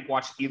 but I didn't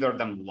watch either of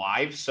them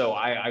live. So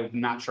I'm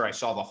not sure I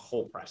saw the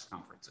whole press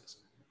conferences.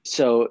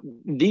 So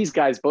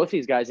both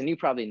these guys, and you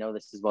probably know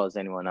this as well as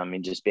anyone, I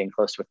mean, just being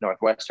close with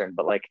Northwestern,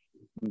 but like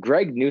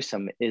Greg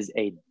Newsome is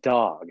a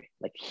dog.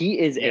 Like he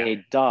is a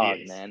dog,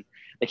 man.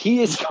 Like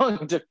he is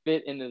going to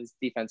fit into this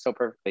defense so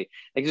perfectly.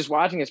 Like just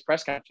watching his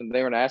press conference,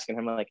 they were asking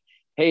him like,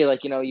 hey,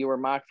 like, you were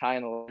mocked high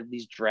in a lot of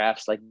these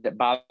drafts, like that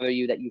bother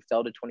you that you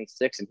fell to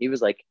 26. And he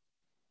was like,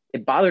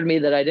 it bothered me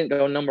that I didn't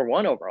go number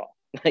 1 overall.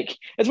 Like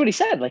that's what he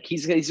said. Like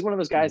he's one of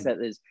those guys that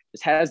just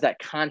has that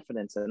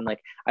confidence. And like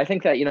I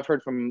think that, I've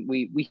heard from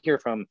we hear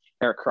from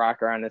Eric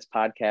Crocker on this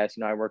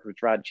podcast. I work with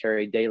Rod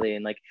Cherry daily,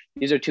 and like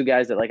these are two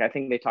guys that like I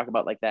think they talk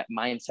about like that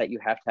mindset you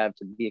have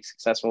to be a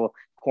successful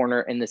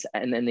corner in the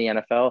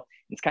NFL.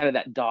 It's kind of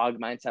that dog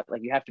mindset.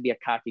 Like you have to be a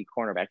cocky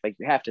cornerback. Like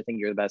you have to think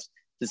you're the best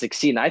to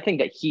succeed. And I think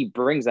that he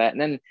brings that. And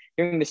then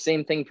hearing the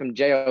same thing from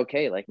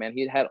JOK, like, man,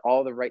 he had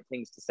all the right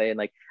things to say. And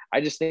like,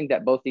 I just think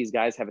that both these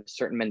guys have a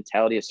certain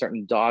mentality, a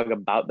certain dog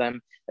about them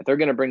that they're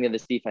going to bring to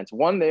this defense.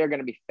 One, they are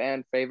going to be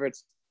fan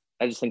favorites.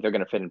 I just think they're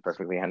going to fit in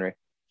perfectly, Henry.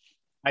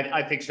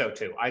 I think so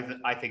too.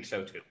 I think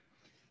so too.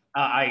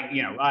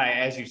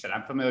 As you said,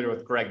 I'm familiar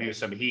with Greg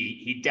Newsome.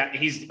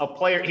 He's a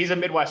player. He's a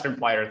Midwestern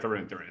player through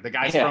and through. The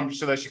guy's from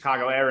the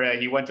Chicago area.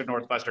 He went to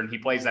Northwestern. He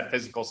plays that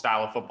physical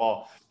style of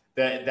football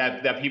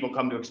that people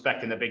come to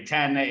expect in the Big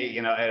Ten.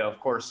 And of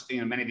course,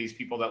 many of these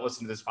people that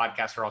listen to this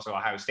podcast are also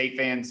Ohio State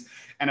fans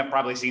and have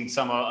probably seen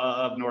some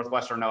of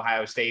Northwestern,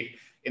 Ohio State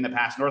in the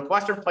past.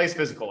 Northwestern plays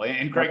physical,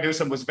 and Greg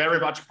Newsome was very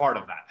much a part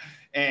of that.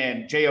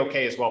 And JOK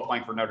as well,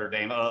 playing for Notre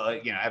Dame.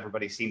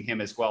 Everybody's seen him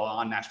as well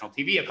on national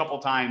TV a couple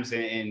times,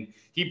 and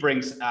he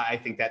brings, I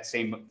think, that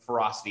same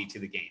ferocity to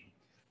the game.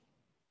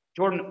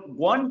 Jordan,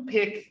 one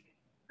pick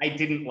I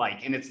didn't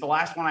like, and it's the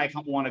last one I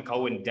want to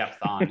go in depth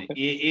on.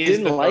 Is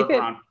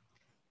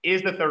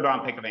the third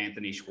round pick of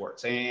Anthony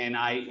Schwartz, and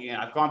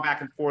I've gone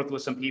back and forth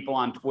with some people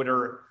on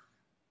Twitter.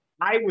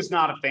 I was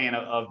not a fan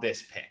of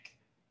this pick.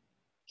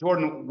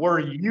 Jordan, were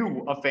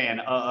you a fan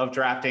of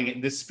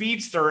drafting the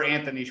speedster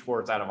Anthony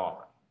Schwartz out of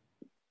Auburn?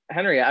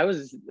 Henry, I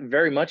was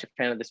very much a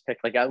fan of this pick.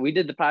 Like we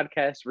did the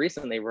podcast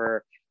recently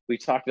where we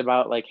talked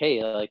about like,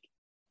 hey, like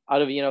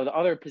out of, the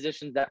other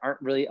positions that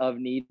aren't really of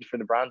need for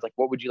the Browns, like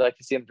what would you like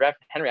to see them draft?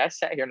 Henry, I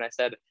sat here and I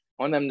said,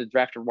 I want them to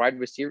draft a wide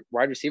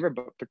receiver,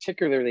 but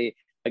particularly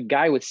a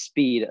guy with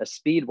speed, a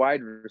speed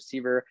wide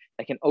receiver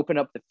that can open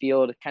up the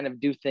field, kind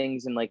of do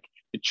things in like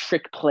the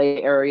trick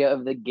play area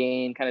of the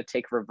game, kind of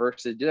take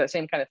reverses, do that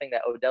same kind of thing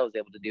that Odell was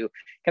able to do,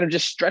 kind of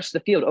just stretch the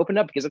field, open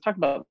up. Because I talked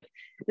about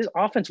this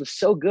offense was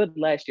so good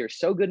last year,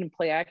 so good in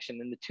play action.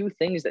 And the two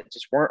things that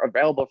just weren't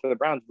available for the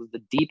Browns was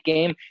the deep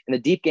game and the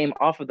deep game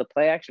off of the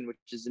play action, which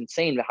is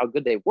insane to how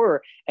good they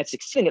were at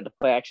succeeding at the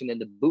play action and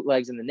the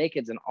bootlegs and the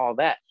nakeds and all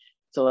that.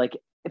 So like,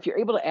 if you're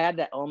able to add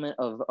that element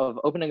of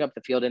opening up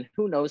the field, and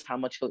who knows how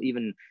much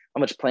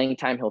playing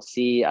time he'll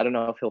see. I don't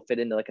know if he'll fit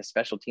into like a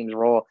special teams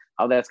role,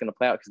 how that's going to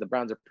play out, because the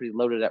Browns are pretty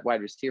loaded at wide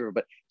receiver,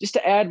 but just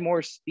to add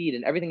more speed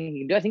and everything he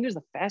can do. I think he was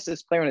the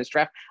fastest player in his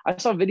draft. I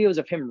saw videos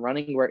of him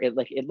running where it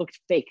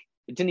looked fake.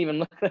 It didn't even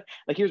look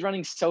like he was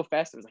running so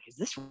fast. I was like, is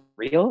this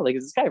real? Like,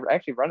 is this guy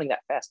actually running that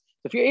fast?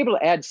 So if you're able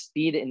to add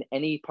speed in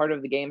any part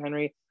of the game,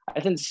 Henry, I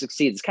think it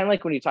succeeds. It's kind of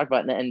like when you talk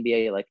about in the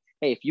NBA, like,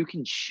 hey, if you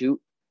can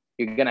shoot,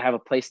 you're going to have a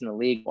place in the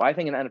league. Well, I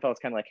think in the NFL, it's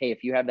kind of like, hey,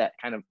 if you have that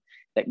kind of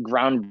that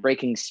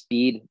groundbreaking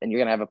speed, then you're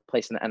going to have a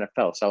place in the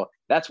NFL. So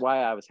that's why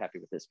I was happy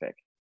with this pick.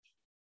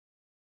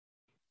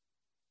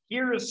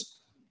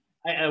 Here's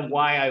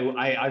why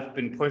I've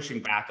been pushing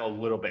back a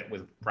little bit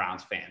with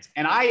Browns fans.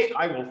 And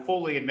I will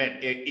fully admit,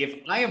 if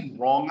I am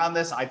wrong on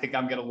this, I think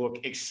I'm going to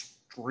look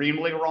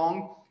extremely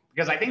wrong,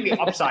 because I think the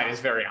upside is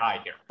very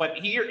high here. But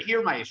here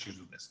are my issues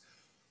with this.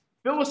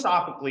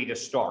 Philosophically, to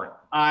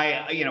start,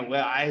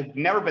 I've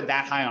never been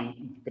that high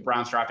on the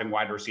Browns drafting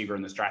wide receiver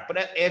in this draft.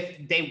 But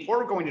if they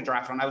were going to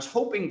draft one, I was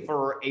hoping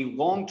for a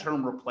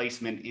long-term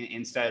replacement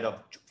instead of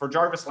for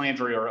Jarvis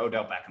Landry or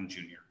Odell Beckham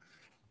Jr.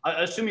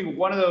 Assuming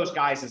one of those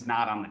guys is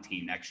not on the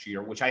team next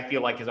year, which I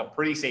feel like is a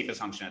pretty safe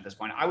assumption at this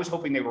point, I was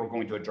hoping they were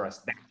going to address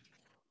that.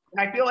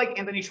 And I feel like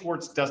Anthony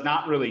Schwartz does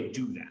not really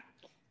do that.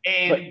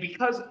 And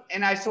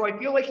so I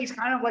feel like he's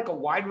kind of like a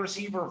wide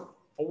receiver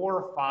 4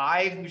 or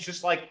 5, who's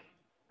just like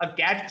a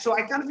gadget. So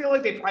I kind of feel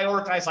like they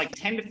prioritize like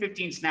 10 to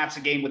 15 snaps a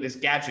game with this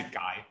gadget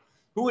guy,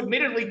 who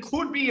admittedly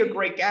could be a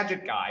great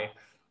gadget guy,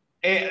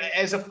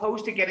 as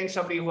opposed to getting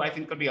somebody who I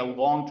think could be a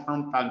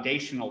long-term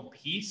foundational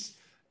piece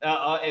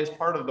as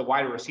part of the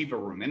wide receiver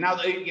room. And now,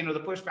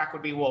 the pushback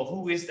would be, well,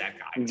 who is that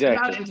guy? Exactly.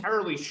 I'm not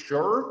entirely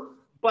sure,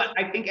 but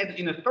I think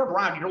in the third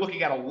round, you're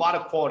looking at a lot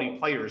of quality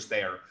players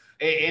there.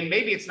 And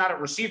maybe it's not a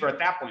receiver at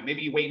that point.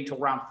 Maybe you wait until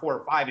round 4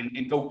 or 5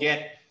 and go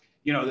get,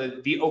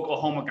 the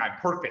Oklahoma guy,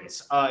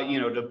 Perkins,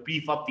 to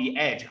beef up the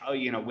edge,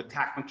 with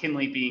Takk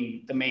McKinley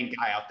being the main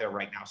guy out there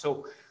right now.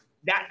 So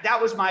that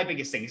was my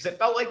biggest thing, is it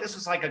felt like this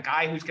was like a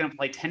guy who's going to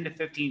play 10 to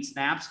 15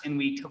 snaps, and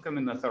we took him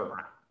in the third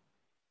round.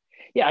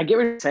 Yeah, I get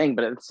what you're saying,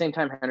 but at the same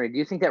time, Henry, do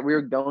you think that we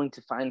were going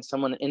to find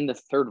someone in the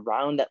third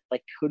round that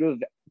like could have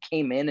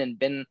came in and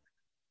been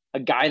a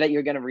guy that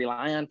you're going to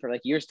rely on for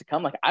like years to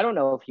come? Like, I don't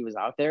know if he was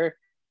out there.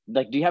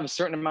 Like, do you have a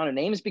certain amount of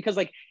names? Because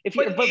like, if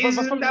you, but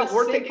from that the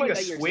we're same taking point a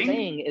that you're swing?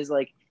 saying is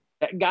like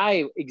that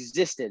guy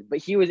existed, but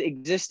he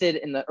existed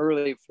in the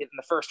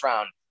first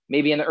round,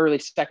 maybe in the early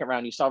second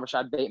round. You saw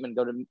Rashad Bateman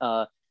go to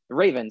the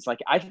Ravens. Like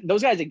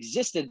those guys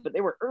existed, but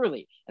they were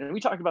early. And we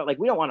talked about like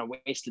we don't want to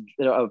waste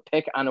a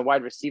pick on a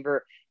wide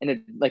receiver,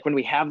 and like when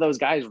we have those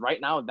guys right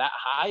now that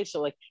high.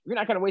 So like you're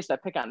not going to waste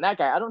that pick on that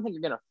guy. I don't think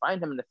you're going to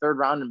find him in the third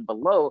round and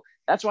below.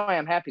 That's why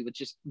I'm happy with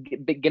just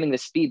getting the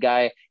speed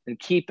guy and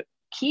keep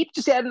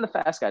just adding the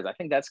fast guys. I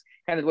think that's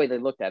kind of the way they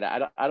looked at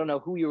it. I don't know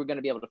who you were going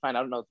to be able to find.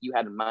 I don't know if you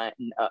had in mind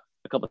a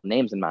couple of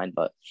names in mind,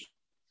 but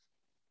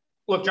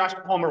look, Josh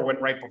Palmer went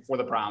right before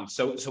the Browns,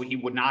 so he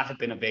would not have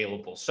been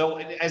available. So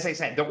as I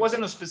said, there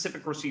wasn't a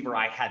specific receiver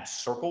I had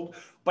circled,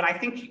 but I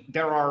think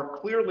there are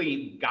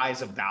clearly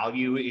guys of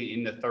value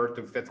in the third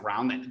through fifth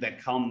round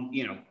that come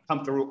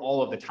through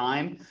all of the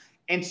time.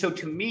 And so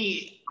to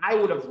me, I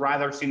would have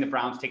rather seen the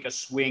Browns take a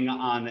swing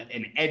on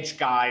an edge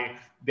guy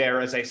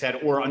there, as I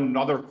said, or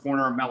another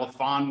corner,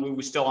 Melifon, who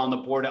was still on the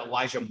board,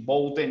 Elijah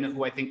Molden,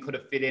 who I think could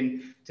have fit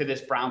in to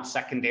this Browns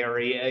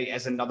secondary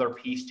as another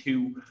piece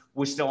who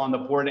was still on the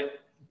board.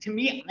 To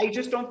me, I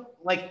just don't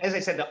like, as I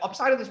said, the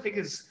upside of this pick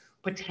is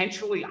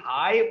potentially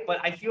high, but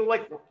I feel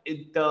like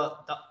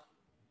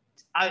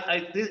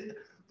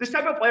this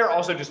type of player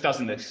also just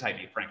doesn't excite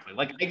me, frankly.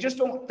 Like, I just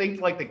don't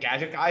think like the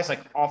gadget guys like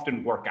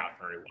often work out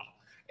very well.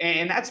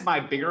 And that's my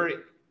bigger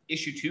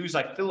issue too, is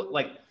I feel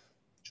like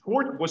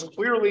Schwartz was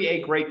clearly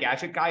a great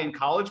gadget guy in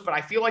college, but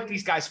I feel like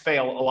these guys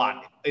fail a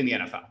lot in the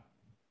NFL.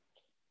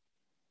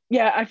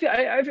 Yeah,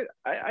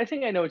 I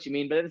think I know what you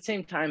mean, but at the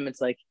same time,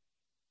 it's like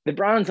the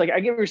Browns, like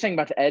I get what you're saying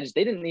about the edge.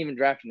 They didn't even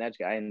draft an edge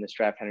guy in this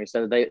draft, Henry.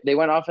 So they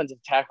went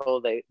offensive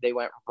tackle, they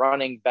went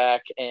running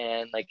back,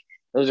 and like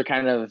that's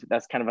kind of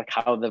like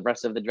how the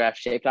rest of the draft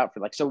shaped out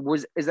for like. So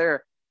is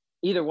there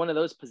either one of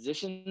those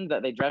positions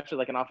that they drafted,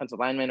 like an offensive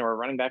lineman or a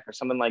running back or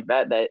something like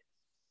that,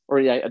 or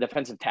a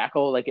defensive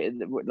tackle? Like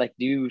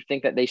do you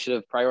think that they should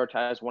have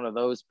prioritized one of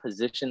those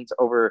positions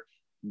over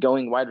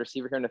going wide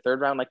receiver here in the third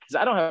round? Like, because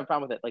I don't have a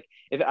problem with it. Like,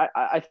 if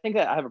I think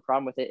that I have a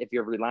problem with it if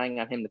you're relying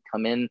on him to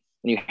come in and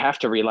you have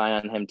to rely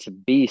on him to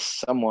be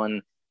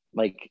someone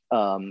like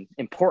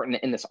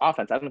important in this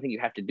offense. I don't think you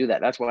have to do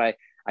that. That's why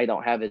I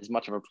don't have as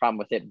much of a problem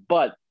with it.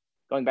 But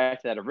going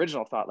back to that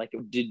original thought, like,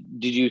 did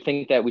you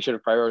think that we should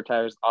have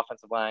prioritized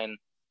offensive line?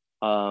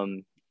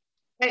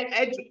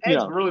 Edge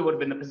really would have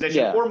been the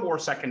position, or more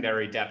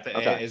secondary depth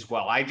as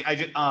well.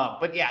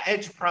 But yeah,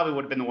 edge probably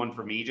would have been the one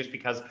for me, just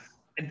because.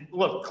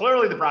 Look,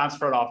 clearly the Browns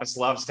front office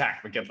loves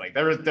Takk McKinley.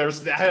 That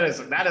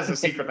is a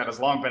secret that has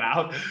long been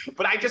out.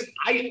 But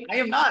I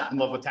am not in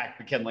love with Takk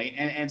McKinley,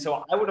 and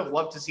so I would have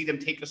loved to see them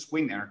take a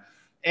swing there.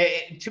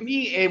 To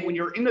me, when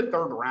you're in the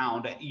third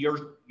round,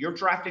 you're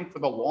drafting for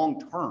the long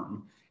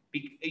term.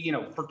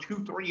 For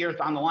 2-3 years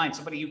down the line,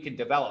 somebody you can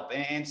develop,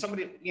 and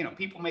somebody,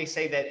 people may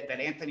say that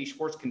Anthony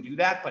Schwartz can do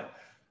that, but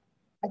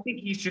I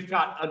think he's just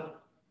got a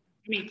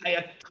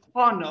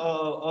ton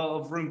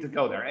of room to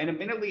go there. And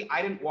admittedly,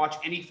 I didn't watch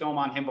any film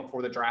on him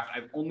before the draft.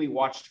 I've only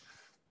watched,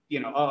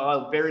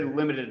 a very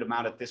limited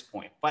amount at this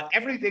point. But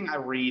everything I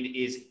read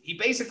is he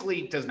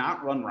basically does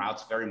not run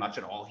routes very much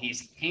at all.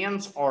 His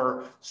hands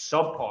are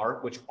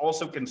subpar, which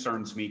also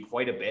concerns me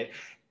quite a bit.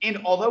 And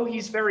although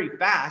he's very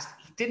fast,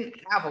 he didn't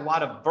have a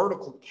lot of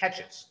vertical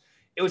catches.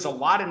 It was a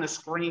lot in the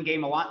screen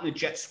game, a lot in the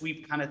jet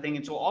sweep kind of thing.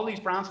 And so all these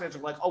Browns fans are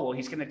like, oh, well,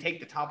 he's going to take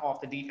the top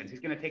off the defense.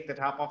 He's going to take the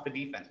top off the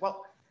defense.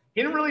 Well,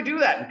 he didn't really do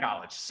that in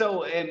college.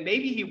 So and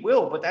maybe he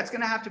will, but that's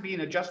going to have to be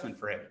an adjustment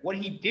for him. What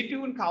he did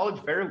do in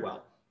college very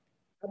well,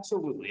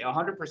 absolutely,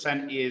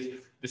 100%,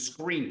 is the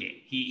screen game.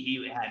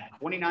 He had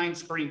 29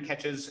 screen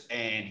catches,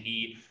 and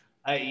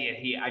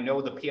I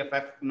know the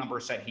PFF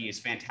number said he is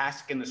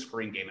fantastic in the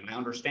screen game, and I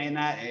understand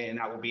that, and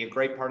that will be a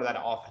great part of that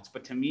offense.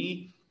 But to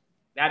me,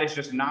 that is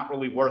just not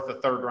really worth a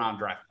third-round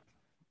draft.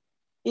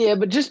 Yeah,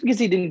 but just because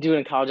he didn't do it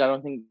in college, I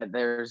don't think that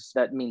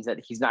that means that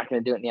he's not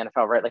going to do it in the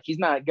NFL, right? Like, he's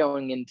not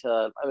going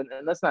into, and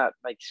let's not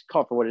like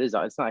call for what it is.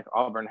 It's not like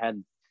Auburn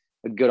had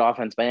a good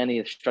offense by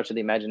any stretch of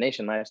the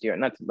imagination last year.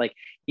 And that's like,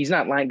 he's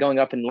not lining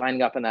up in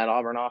that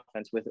Auburn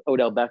offense with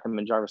Odell Beckham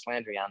and Jarvis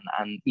Landry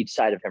on each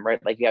side of him, right?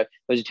 Like,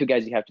 those are two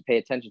guys you have to pay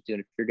attention to.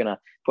 And if you're going to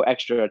put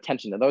extra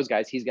attention to those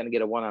guys, he's going to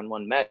get a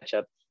one-on-one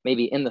matchup,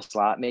 maybe in the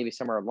slot, maybe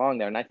somewhere along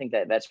there. And I think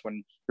that's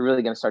when you're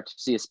really going to start to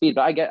see his speed.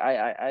 But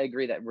I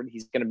agree that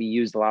he's going to be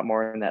used a lot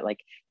more in that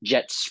like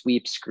jet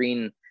sweep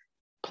screen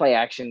play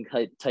action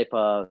type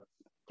of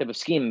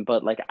scheme.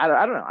 But like, I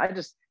don't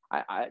know.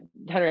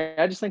 Henry,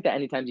 I just think that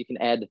anytime you can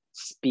add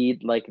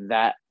speed like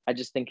that, I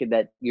just think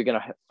that you're going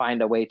to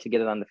find a way to get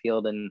it on the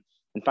field and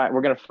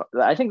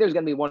I think there's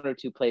going to be one or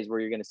two plays where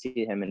you're going to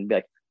see him and be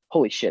like,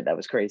 holy shit, that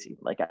was crazy.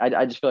 Like,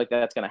 I just feel like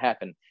that's going to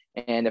happen.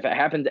 And if it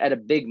happens at a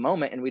big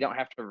moment and we don't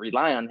have to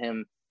rely on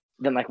him,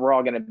 then like, we're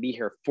all going to be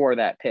here for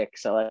that pick.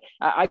 So like,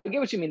 I get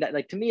what you mean. That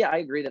like, to me, I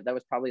agree that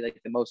was probably like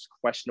the most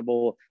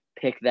questionable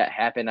pick that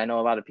happened. I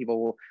know a lot of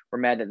people were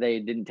mad that they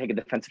didn't take a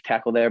defensive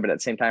tackle there, but at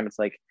the same time, it's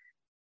like,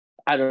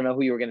 I don't know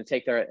who you were going to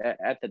take there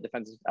at the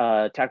defensive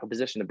tackle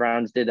position. The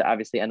Browns did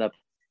obviously end up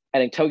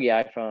adding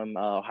Togiai from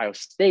Ohio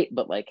State,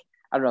 but like,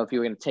 I don't know if you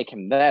were going to take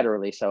him that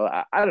early. So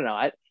I don't know.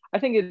 I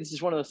think it's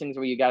just one of those things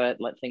where you got to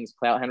let things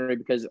play out, Henry,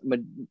 because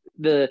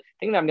the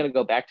thing that I'm going to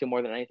go back to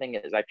more than anything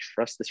is I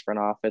trust this front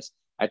office.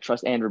 I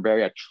trust Andrew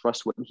Berry. I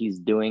trust what he's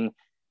doing.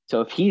 So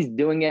if he's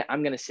doing it,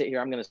 I'm going to sit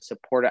here. I'm going to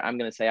support it. I'm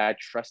going to say I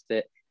trust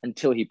it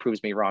until he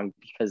proves me wrong,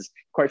 because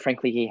quite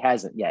frankly, he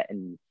hasn't yet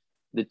in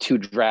the two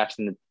drafts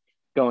and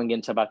going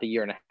into about the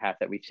year and a half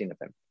that we've seen of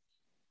him.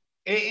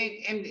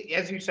 And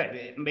as you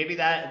said, maybe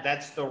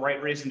that's the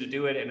right reason to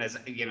do it. And as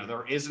you know,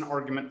 there is an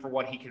argument for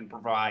what he can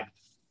provide,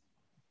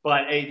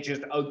 but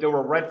there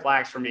were red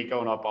flags for me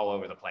going up all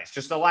over the place.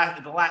 Just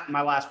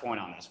my last point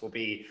on this will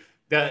be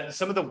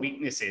some of the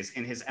weaknesses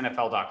in his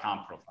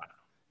NFL.com profile.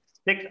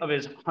 6 of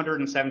his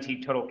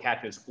 117 total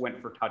catches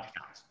went for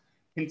touchdowns.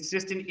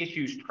 Consistent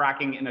issues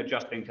tracking and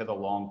adjusting to the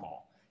long ball.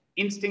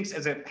 Instincts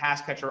as a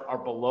pass catcher are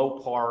below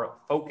par.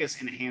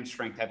 Focus and hand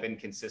strength have been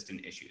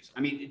consistent issues.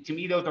 I mean, to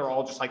me, those are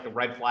all just like the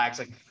red flags.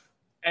 Like,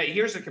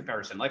 here's a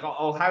comparison. Like,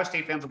 Ohio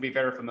State fans will be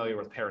very familiar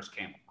with Paris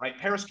Campbell, right?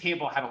 Paris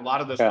Campbell had a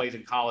lot of those plays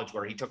in college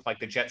where he took like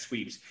the jet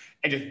sweeps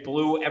and just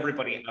blew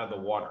everybody out of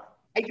the water.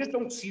 I just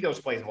don't see those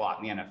plays a lot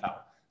in the NFL.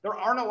 There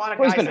aren't a lot of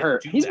guys. He's been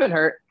hurt. He's been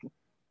hurt.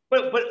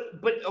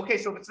 But okay,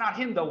 so if it's not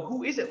him though,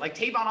 who is it? Like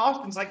Tavon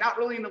Austin's like not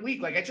really in the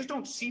league. Like I just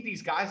don't see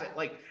these guys that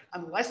like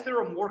unless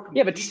they're a more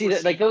complete but see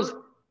that like those.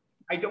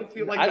 I don't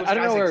feel like those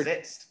guys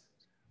exist.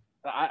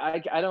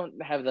 I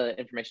don't have the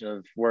information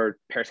of where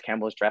Paris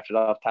Campbell was drafted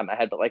off the top of my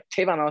head, but like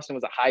Tavon Austin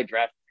was a high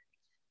draft.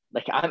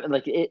 Like I'm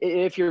like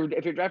if you're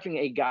drafting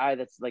a guy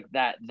that's like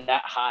that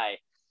high,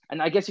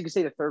 and I guess you could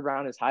say the third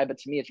round is high, but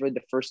to me it's really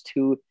the first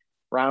 2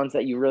 rounds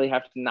that you really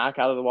have to knock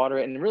out of the water,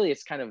 and really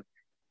it's kind of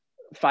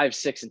 5,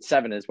 6, and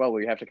 7 as well,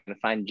 where you have to kind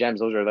of find gems.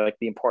 Those are like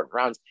the important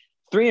rounds.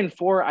 3 and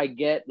 4, I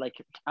get like,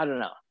 I don't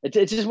know. It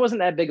just wasn't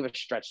that big of a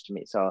stretch to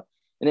me. So,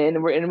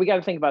 and we got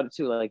to think about it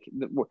too. Like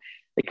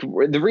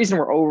the reason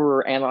we're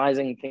over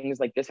analyzing things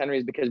like this, Henry,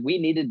 is because we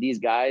needed these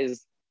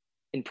guys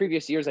in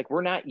previous years. Like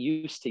we're not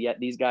used to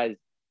yet these guys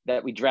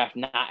that we draft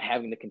not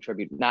having to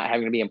contribute, not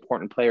having to be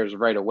important players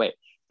right away.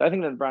 So I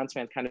think that the Browns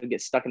fans kind of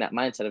get stuck in that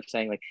mindset of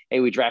saying like,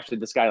 hey, we drafted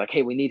this guy. Like,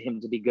 hey, we need him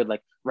to be good.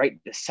 Like right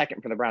the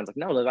second for the Browns. Like,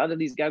 no, a lot of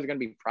these guys are going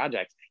to be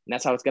projects, and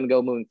that's how it's going to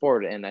go moving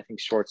forward. And I think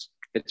Schwartz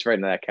fits right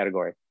into that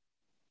category.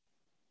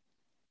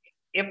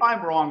 If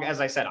I'm wrong, as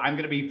I said, I'm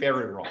going to be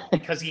very wrong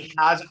because he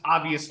has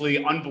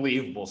obviously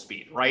unbelievable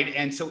speed, right?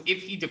 And so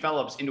if he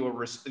develops into a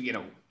route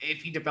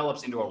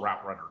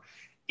runner,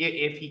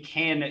 if he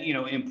can,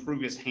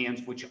 improve his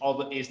hands, which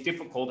although is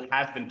difficult,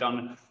 has been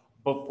done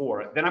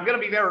before, then I'm going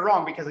to be very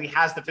wrong because he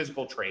has the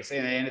physical traits,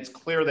 and it's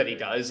clear that he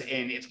does,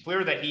 and it's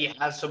clear that he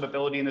has some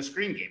ability in the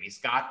screen game. He's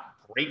got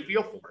great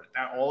feel for it.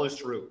 That all is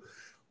true.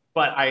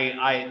 But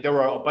there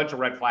were a bunch of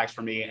red flags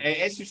for me.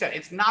 As you said,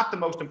 it's not the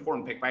most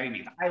important pick by any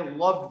means. I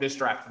loved this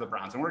draft for the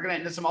Browns, and we're going to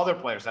into some other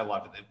players I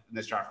loved in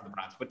this draft for the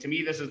Browns. But to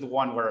me, this is the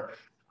one where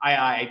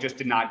I just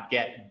did not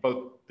get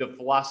both the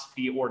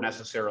philosophy or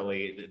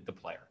necessarily the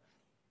player.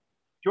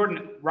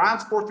 Jordan,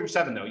 rounds 4 through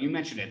 7, though, you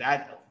mentioned it.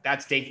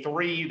 That's day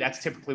 3. That's typically